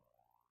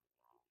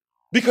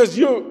because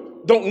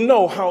you don't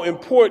know how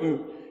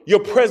important your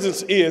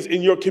presence is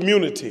in your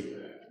community.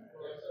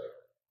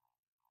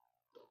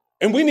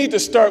 And we need to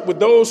start with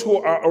those who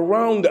are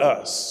around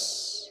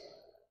us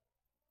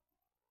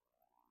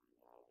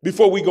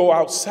before we go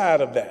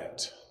outside of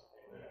that.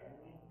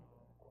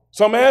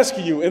 So I'm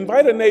asking you,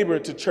 invite a neighbor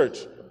to church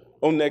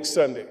on next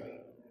Sunday.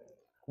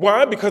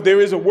 Why? Because there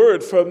is a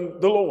word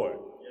from the Lord.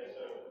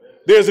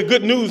 There's a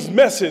good news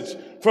message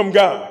from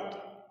God.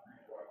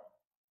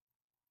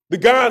 The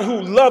God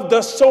who loved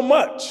us so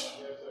much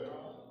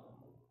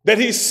that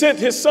he sent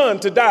his son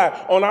to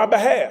die on our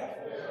behalf.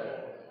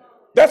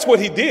 That's what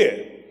he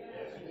did.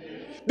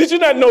 Did you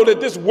not know that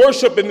this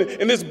worship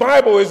in this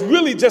Bible is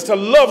really just a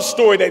love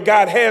story that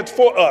God had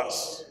for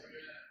us?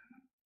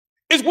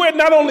 It's where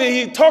not only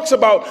he talks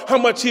about how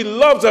much he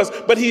loves us,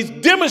 but he's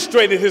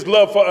demonstrated his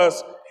love for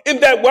us in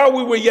that while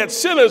we were yet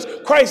sinners,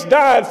 Christ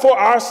died for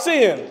our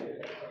sin.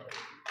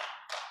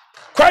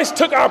 Christ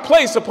took our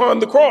place upon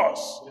the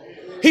cross.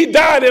 He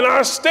died in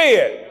our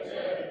stead.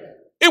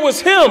 It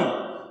was him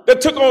that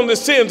took on the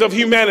sins of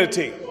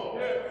humanity.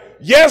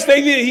 Yes,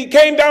 he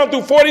came down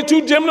through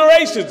 42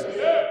 generations.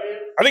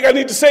 I think I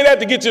need to say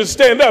that to get you to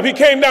stand up. He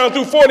came down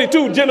through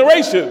 42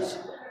 generations.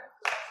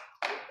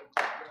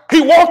 He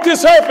walked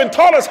this earth and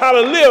taught us how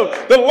to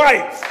live the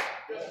life.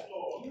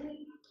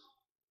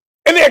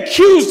 And they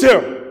accused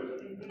him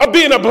of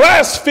being a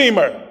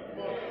blasphemer.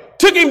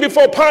 Took him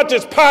before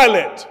Pontius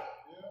Pilate.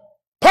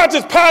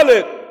 Pontius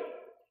Pilate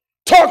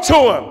talked to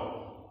him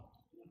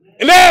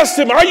and asked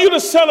him, "Are you the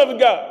Son of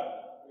God?"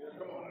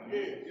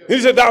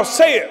 He said, "Thou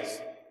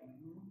sayest."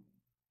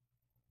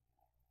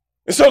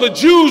 And so the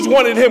Jews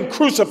wanted him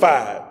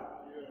crucified.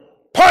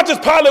 Pontius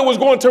Pilate was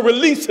going to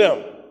release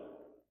him.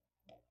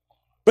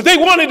 But they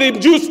wanted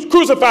him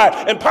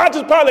crucified, and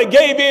Pontius Pilate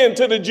gave in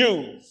to the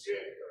Jews.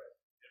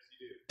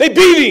 They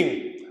beat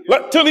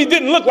him till he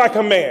didn't look like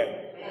a man.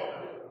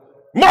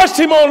 Marched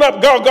him on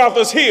up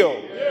Golgotha's hill,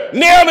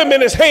 nailed him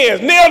in his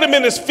hands, nailed him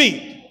in his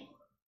feet,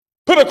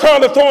 put a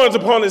crown of thorns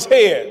upon his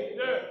head,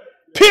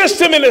 pierced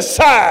him in his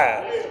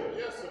side.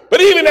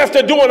 But even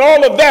after doing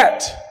all of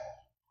that,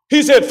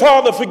 he said,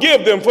 "Father,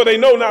 forgive them, for they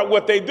know not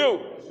what they do."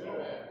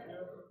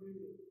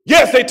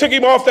 Yes, they took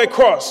him off that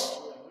cross.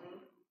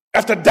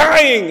 After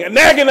dying an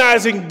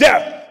agonizing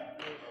death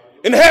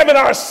and having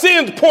our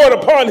sins poured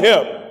upon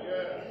him,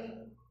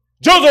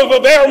 Joseph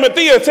of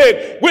Arimathea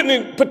said,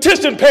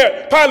 petitioned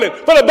Pilate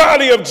for the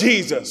body of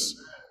Jesus,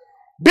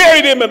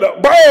 buried him in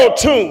a borrowed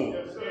tomb.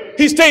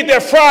 He stayed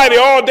there Friday,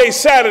 all day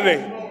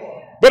Saturday.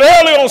 But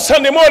early on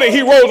Sunday morning,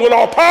 he rose with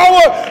all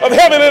power of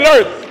heaven and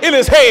earth in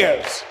his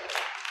hands.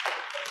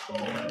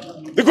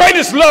 The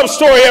greatest love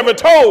story ever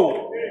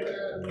told,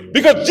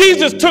 because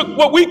Jesus took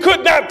what we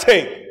could not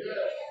take.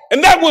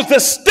 And that was the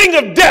sting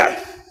of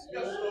death.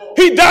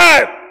 He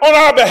died on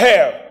our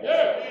behalf.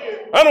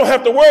 I don't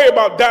have to worry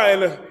about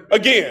dying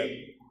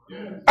again.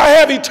 I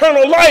have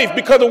eternal life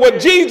because of what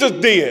Jesus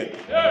did.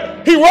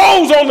 He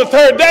rose on the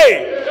third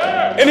day,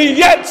 and he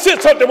yet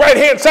sits at the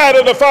right-hand side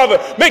of the Father,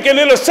 making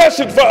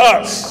intercession for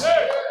us.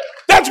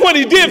 That's what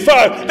he did for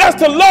us.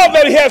 That's the love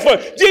that he has for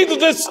us.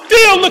 Jesus is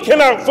still looking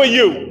out for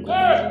you,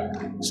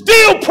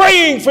 still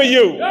praying for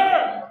you.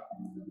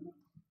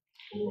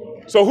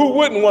 So who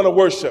wouldn't want to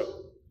worship?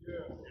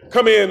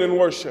 Come in and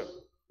worship.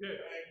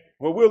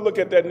 Well, we'll look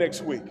at that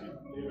next week.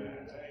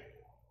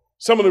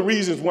 Some of the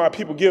reasons why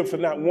people give for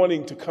not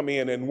wanting to come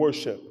in and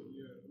worship.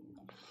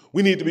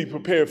 We need to be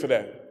prepared for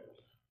that.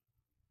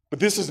 But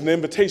this is an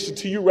invitation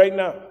to you right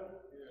now.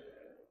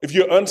 If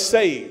you're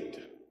unsaved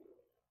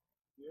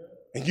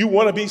and you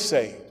want to be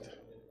saved,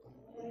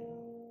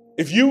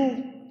 if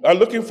you are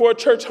looking for a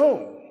church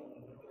home,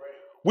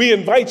 we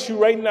invite you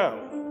right now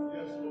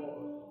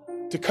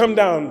to come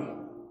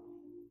down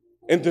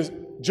and to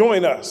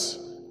join us.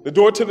 The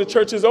door to the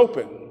church is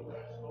open.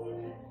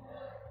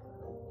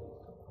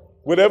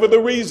 Whatever the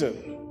reason,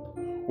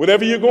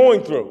 whatever you're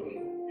going through,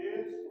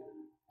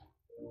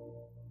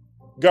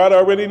 God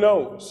already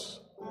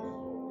knows.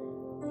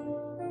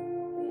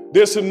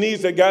 There's some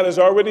needs that God has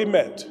already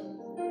met.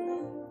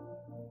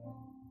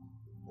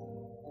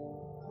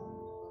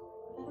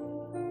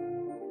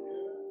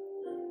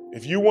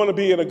 If you want to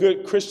be in a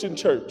good Christian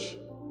church,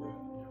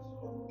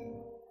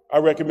 I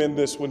recommend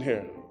this one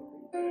here.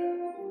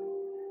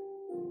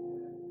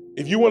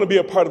 If you want to be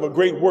a part of a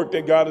great work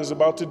that God is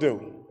about to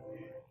do,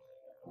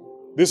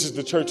 this is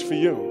the church for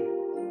you.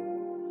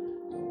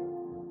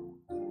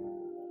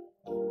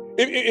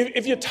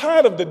 If you're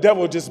tired of the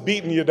devil just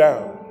beating you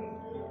down,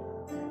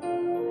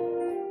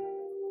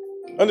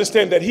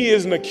 understand that he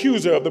is an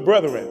accuser of the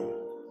brethren.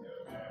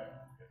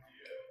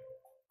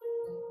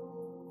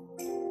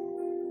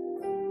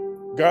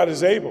 God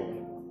is able.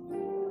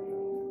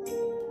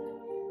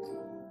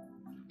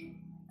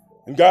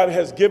 And God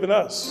has given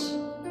us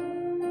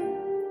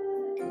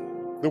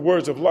the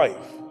words of life.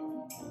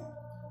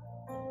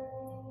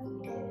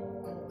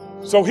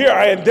 So here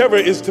our endeavor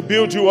is to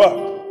build you up,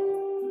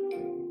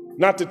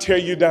 not to tear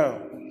you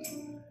down.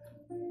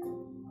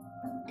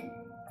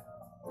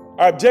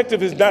 Our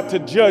objective is not to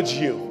judge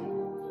you,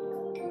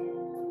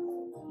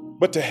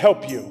 but to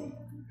help you.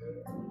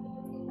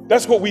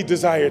 That's what we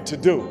desire to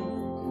do.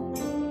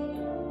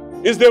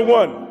 Is there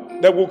one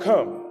that will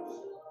come?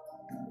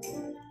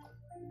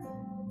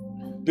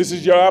 This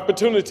is your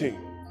opportunity.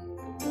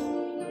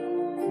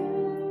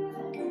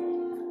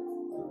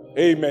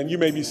 Amen. You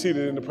may be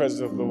seated in the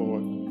presence of the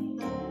Lord.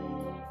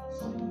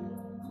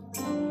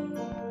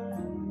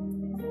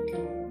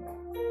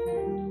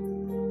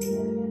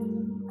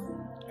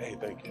 Hey,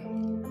 thank you.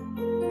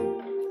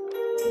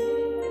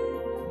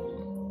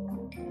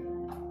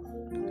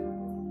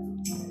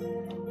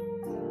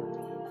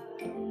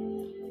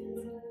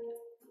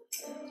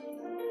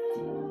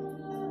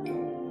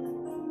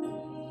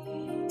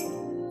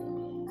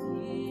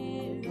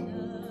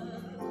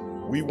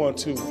 We want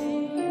to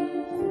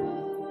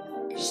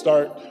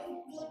start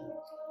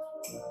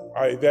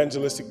our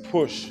evangelistic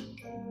push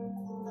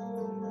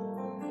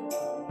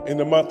in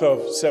the month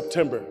of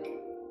September.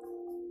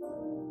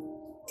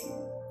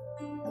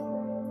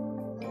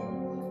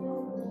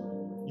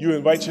 You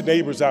invite your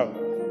neighbors out.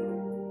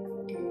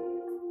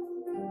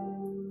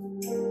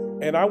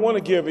 And I want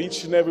to give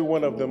each and every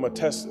one of them a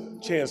chance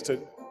to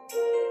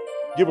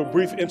give a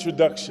brief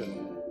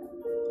introduction,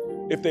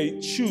 if they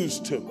choose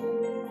to.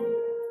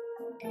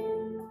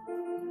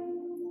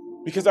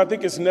 Because I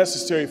think it's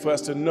necessary for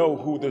us to know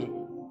who the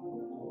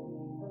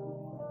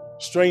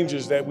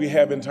strangers that we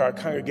have into our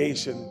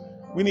congregation,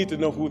 we need to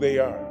know who they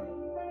are,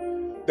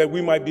 that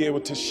we might be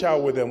able to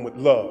shower them with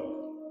love,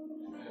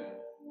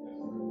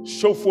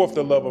 show forth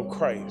the love of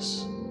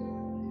Christ.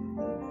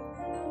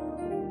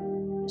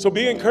 So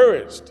be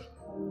encouraged,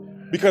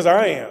 because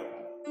I am.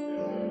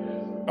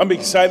 I'm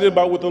excited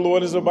about what the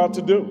Lord is about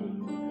to do.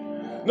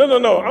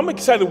 No. I'm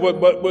excited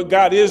what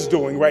God is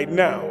doing right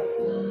now.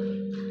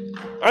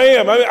 I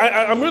am.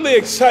 I'm really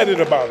excited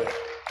about it.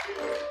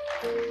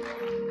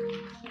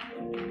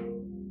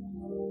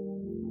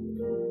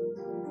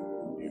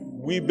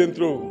 We've been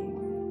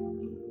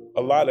through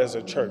a lot as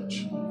a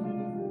church.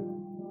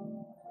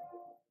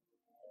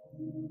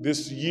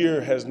 This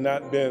year has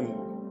not been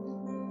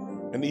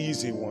an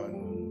easy one.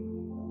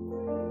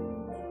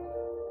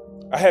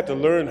 I had to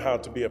learn how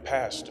to be a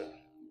pastor.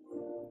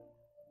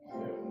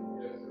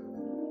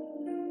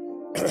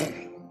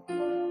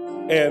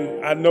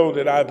 And I know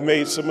that I've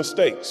made some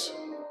mistakes.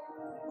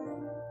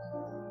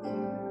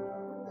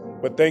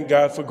 But thank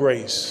God for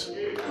grace.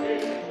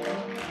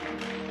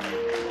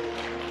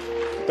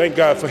 Thank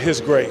God for His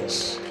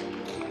grace.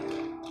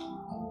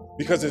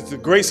 Because it's the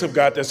grace of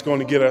God that's going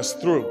to get us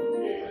through.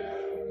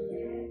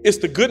 It's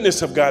the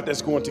goodness of God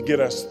that's going to get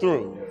us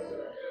through.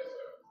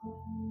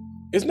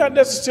 It's not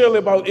necessarily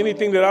about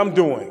anything that I'm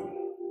doing,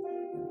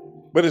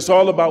 but it's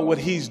all about what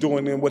He's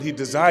doing and what He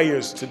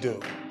desires to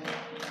do.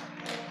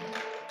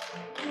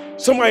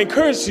 So my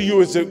encouragement to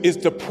you is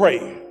to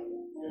pray.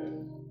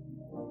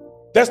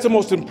 That's the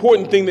most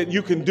important thing that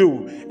you can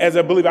do as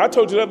a believer. I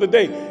told you the other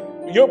day,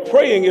 your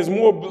praying is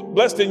more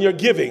blessed than your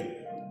giving.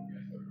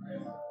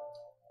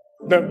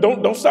 Now,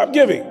 don't stop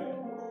giving.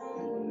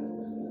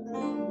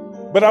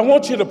 But I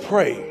want you to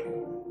pray.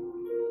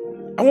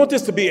 I want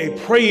this to be a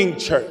praying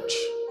church.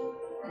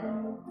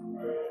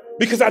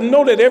 Because I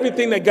know that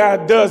everything that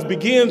God does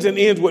begins and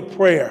ends with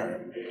prayer.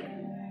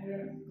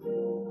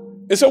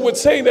 And so with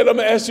saying that, I'm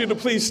going to ask you to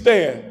please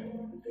stand.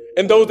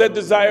 And those that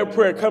desire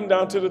prayer, come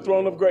down to the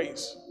throne of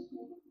grace.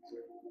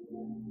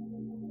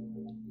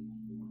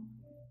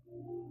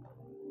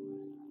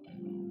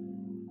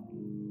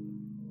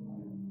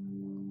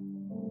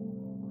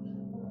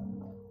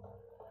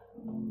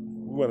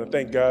 We want to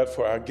thank God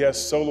for our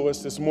guest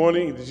soloist this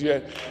morning.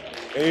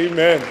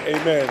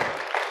 Amen.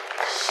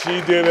 She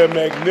did a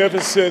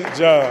magnificent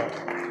job.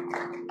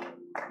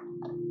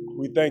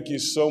 We thank you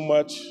so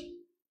much.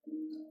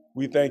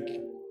 We thank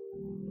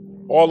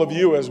all of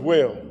you as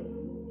well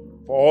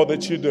for all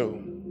that you do.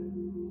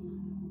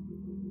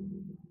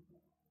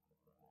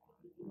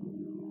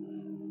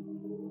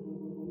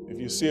 If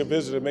you see a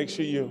visitor, make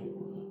sure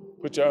you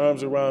put your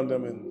arms around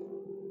them and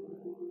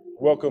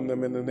welcome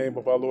them in the name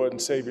of our Lord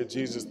and Savior,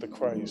 Jesus the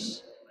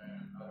Christ.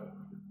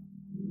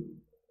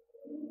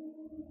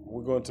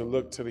 We're going to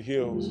look to the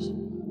hills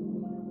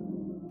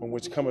from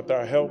which cometh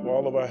our help.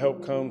 All of our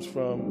help comes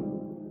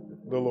from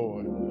the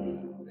Lord.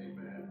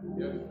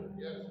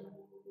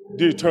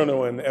 Dear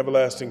eternal and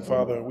everlasting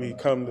Father, we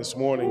come this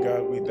morning,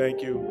 God. We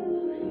thank you.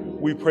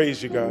 We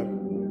praise you, God,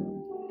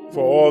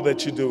 for all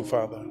that you do,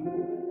 Father.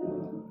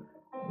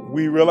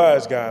 We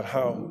realize, God,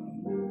 how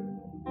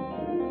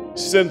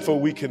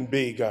sinful we can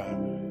be, God.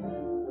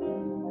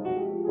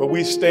 But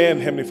we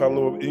stand, Heavenly Father,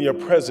 Lord, in your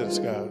presence,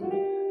 God,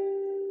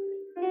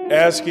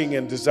 asking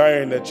and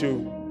desiring that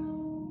you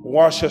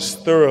wash us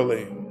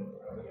thoroughly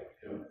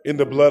in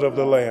the blood of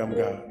the Lamb,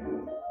 God.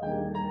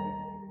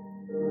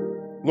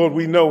 Lord,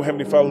 we know,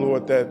 Heavenly Father,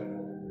 Lord, that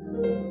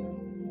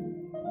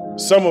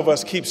some of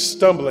us keep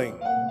stumbling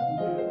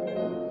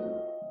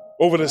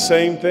over the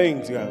same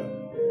things, God.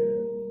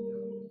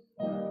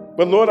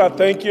 But Lord, I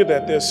thank you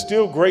that there's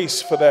still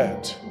grace for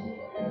that.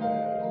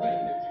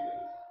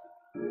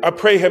 I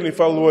pray, Heavenly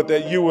Father, Lord,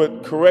 that you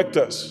would correct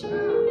us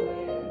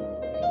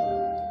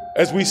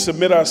as we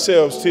submit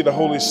ourselves to the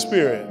Holy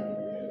Spirit,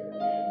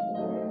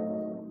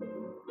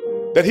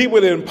 that He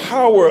would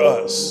empower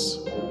us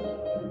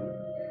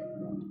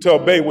to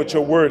obey what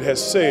your word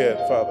has said,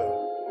 Father.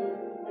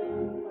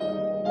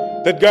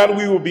 That, God,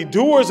 we will be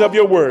doers of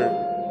your word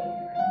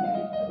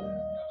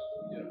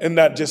and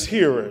not just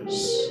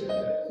hearers.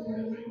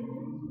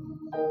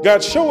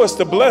 God, show us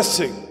the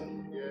blessing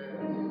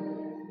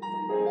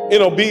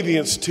in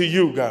obedience to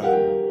you, God.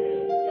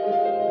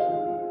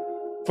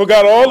 For,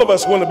 God, all of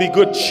us want to be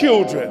good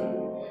children.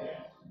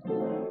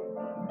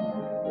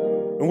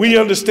 And we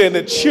understand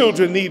that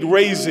children need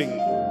raising.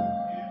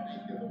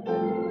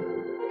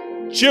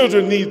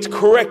 Children need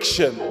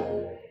correction.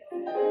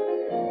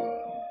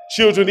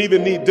 Children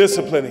even need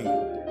disciplining.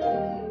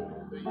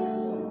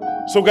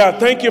 So God,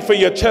 thank you for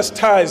your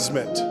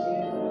chastisement.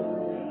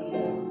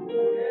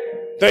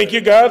 Thank you,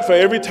 God, for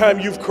every time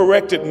you've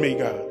corrected me,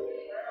 God.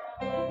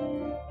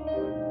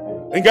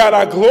 And God,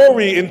 I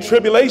glory in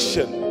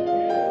tribulation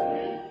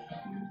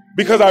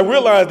because I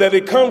realize that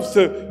it comes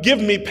to give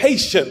me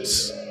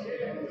patience.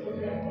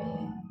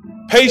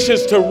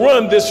 Patience to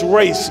run this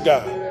race,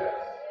 God.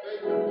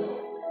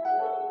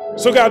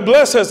 So God,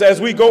 bless us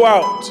as we go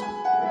out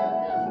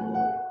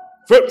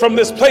from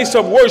this place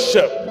of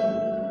worship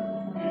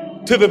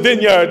to the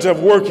vineyards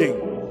of working.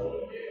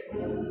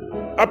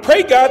 I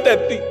pray, God,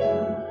 that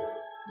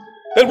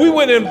we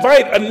would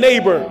invite a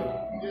neighbor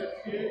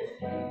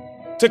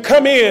to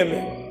come in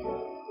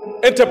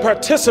and to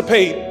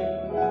participate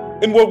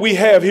in what we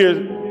have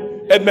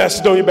here at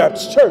Macedonia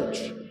Baptist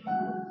Church.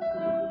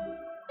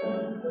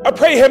 I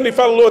pray, Heavenly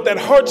Father, Lord, that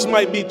hearts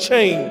might be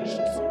changed,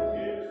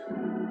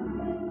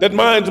 that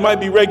minds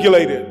might be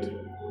regulated.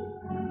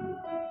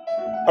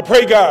 I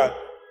pray, God,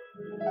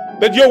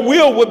 that your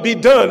will would be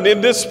done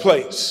in this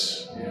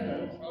place.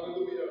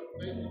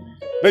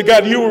 That,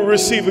 God, you will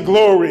receive the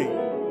glory.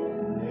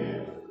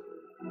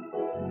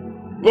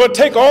 Lord,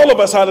 take all of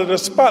us out of the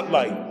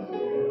spotlight.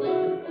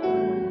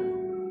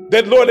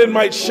 That, Lord, it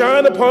might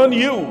shine upon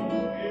you.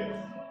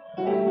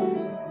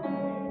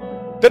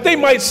 That they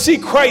might see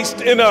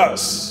Christ in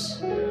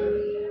us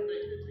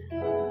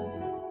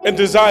and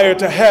desire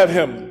to have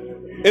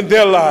him in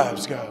their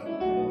lives, God.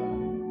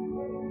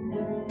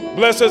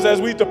 Bless us as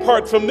we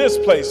depart from this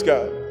place,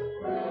 God.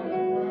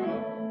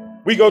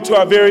 We go to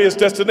our various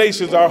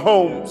destinations, our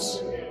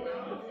homes.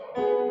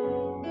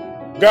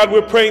 God,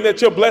 we're praying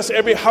that you'll bless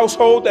every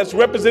household that's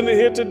represented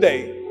here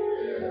today.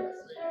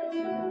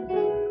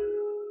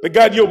 That,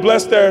 God, you'll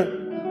bless their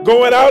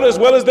going out as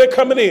well as their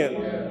coming in.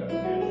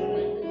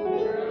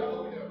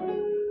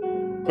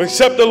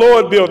 Except the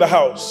Lord build a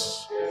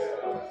house,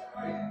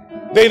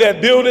 they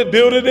that build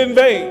it in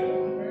vain.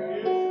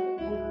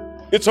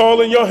 It's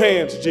all in your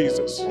hands,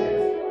 Jesus.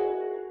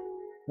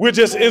 We're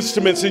just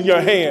instruments in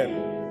your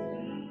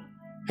hand.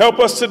 Help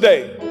us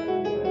today.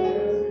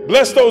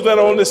 Bless those that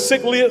are on the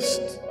sick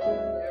list.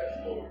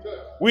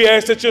 We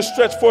ask that you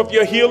stretch forth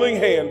your healing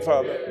hand,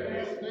 Father.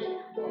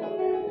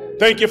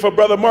 Thank you for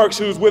Brother Marks,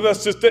 who's with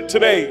us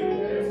today.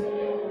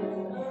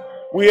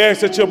 We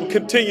ask that you'll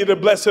continue to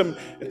bless him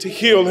and to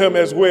heal him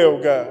as well,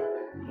 God.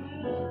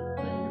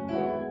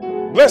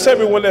 Bless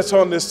everyone that's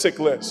on this sick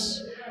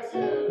list.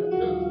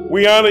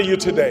 We honor you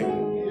today.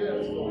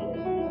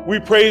 We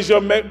praise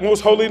your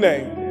most holy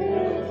name.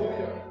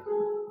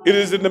 It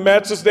is in the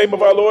matchless name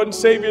of our Lord and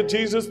Savior,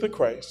 Jesus the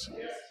Christ.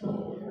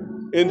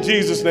 In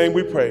Jesus' name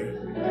we pray.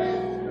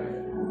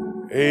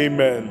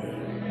 Amen.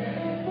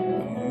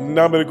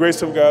 Now may the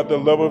grace of God, the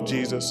love of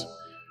Jesus,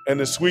 and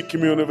the sweet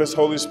communion of his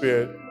Holy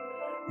Spirit,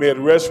 may it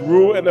rest,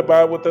 rule, and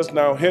abide with us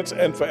now, hence,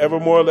 and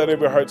forevermore. Let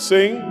every heart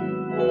sing.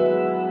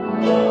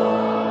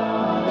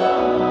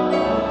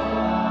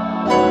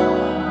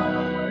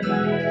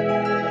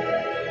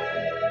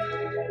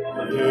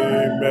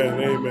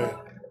 Amen. Amen.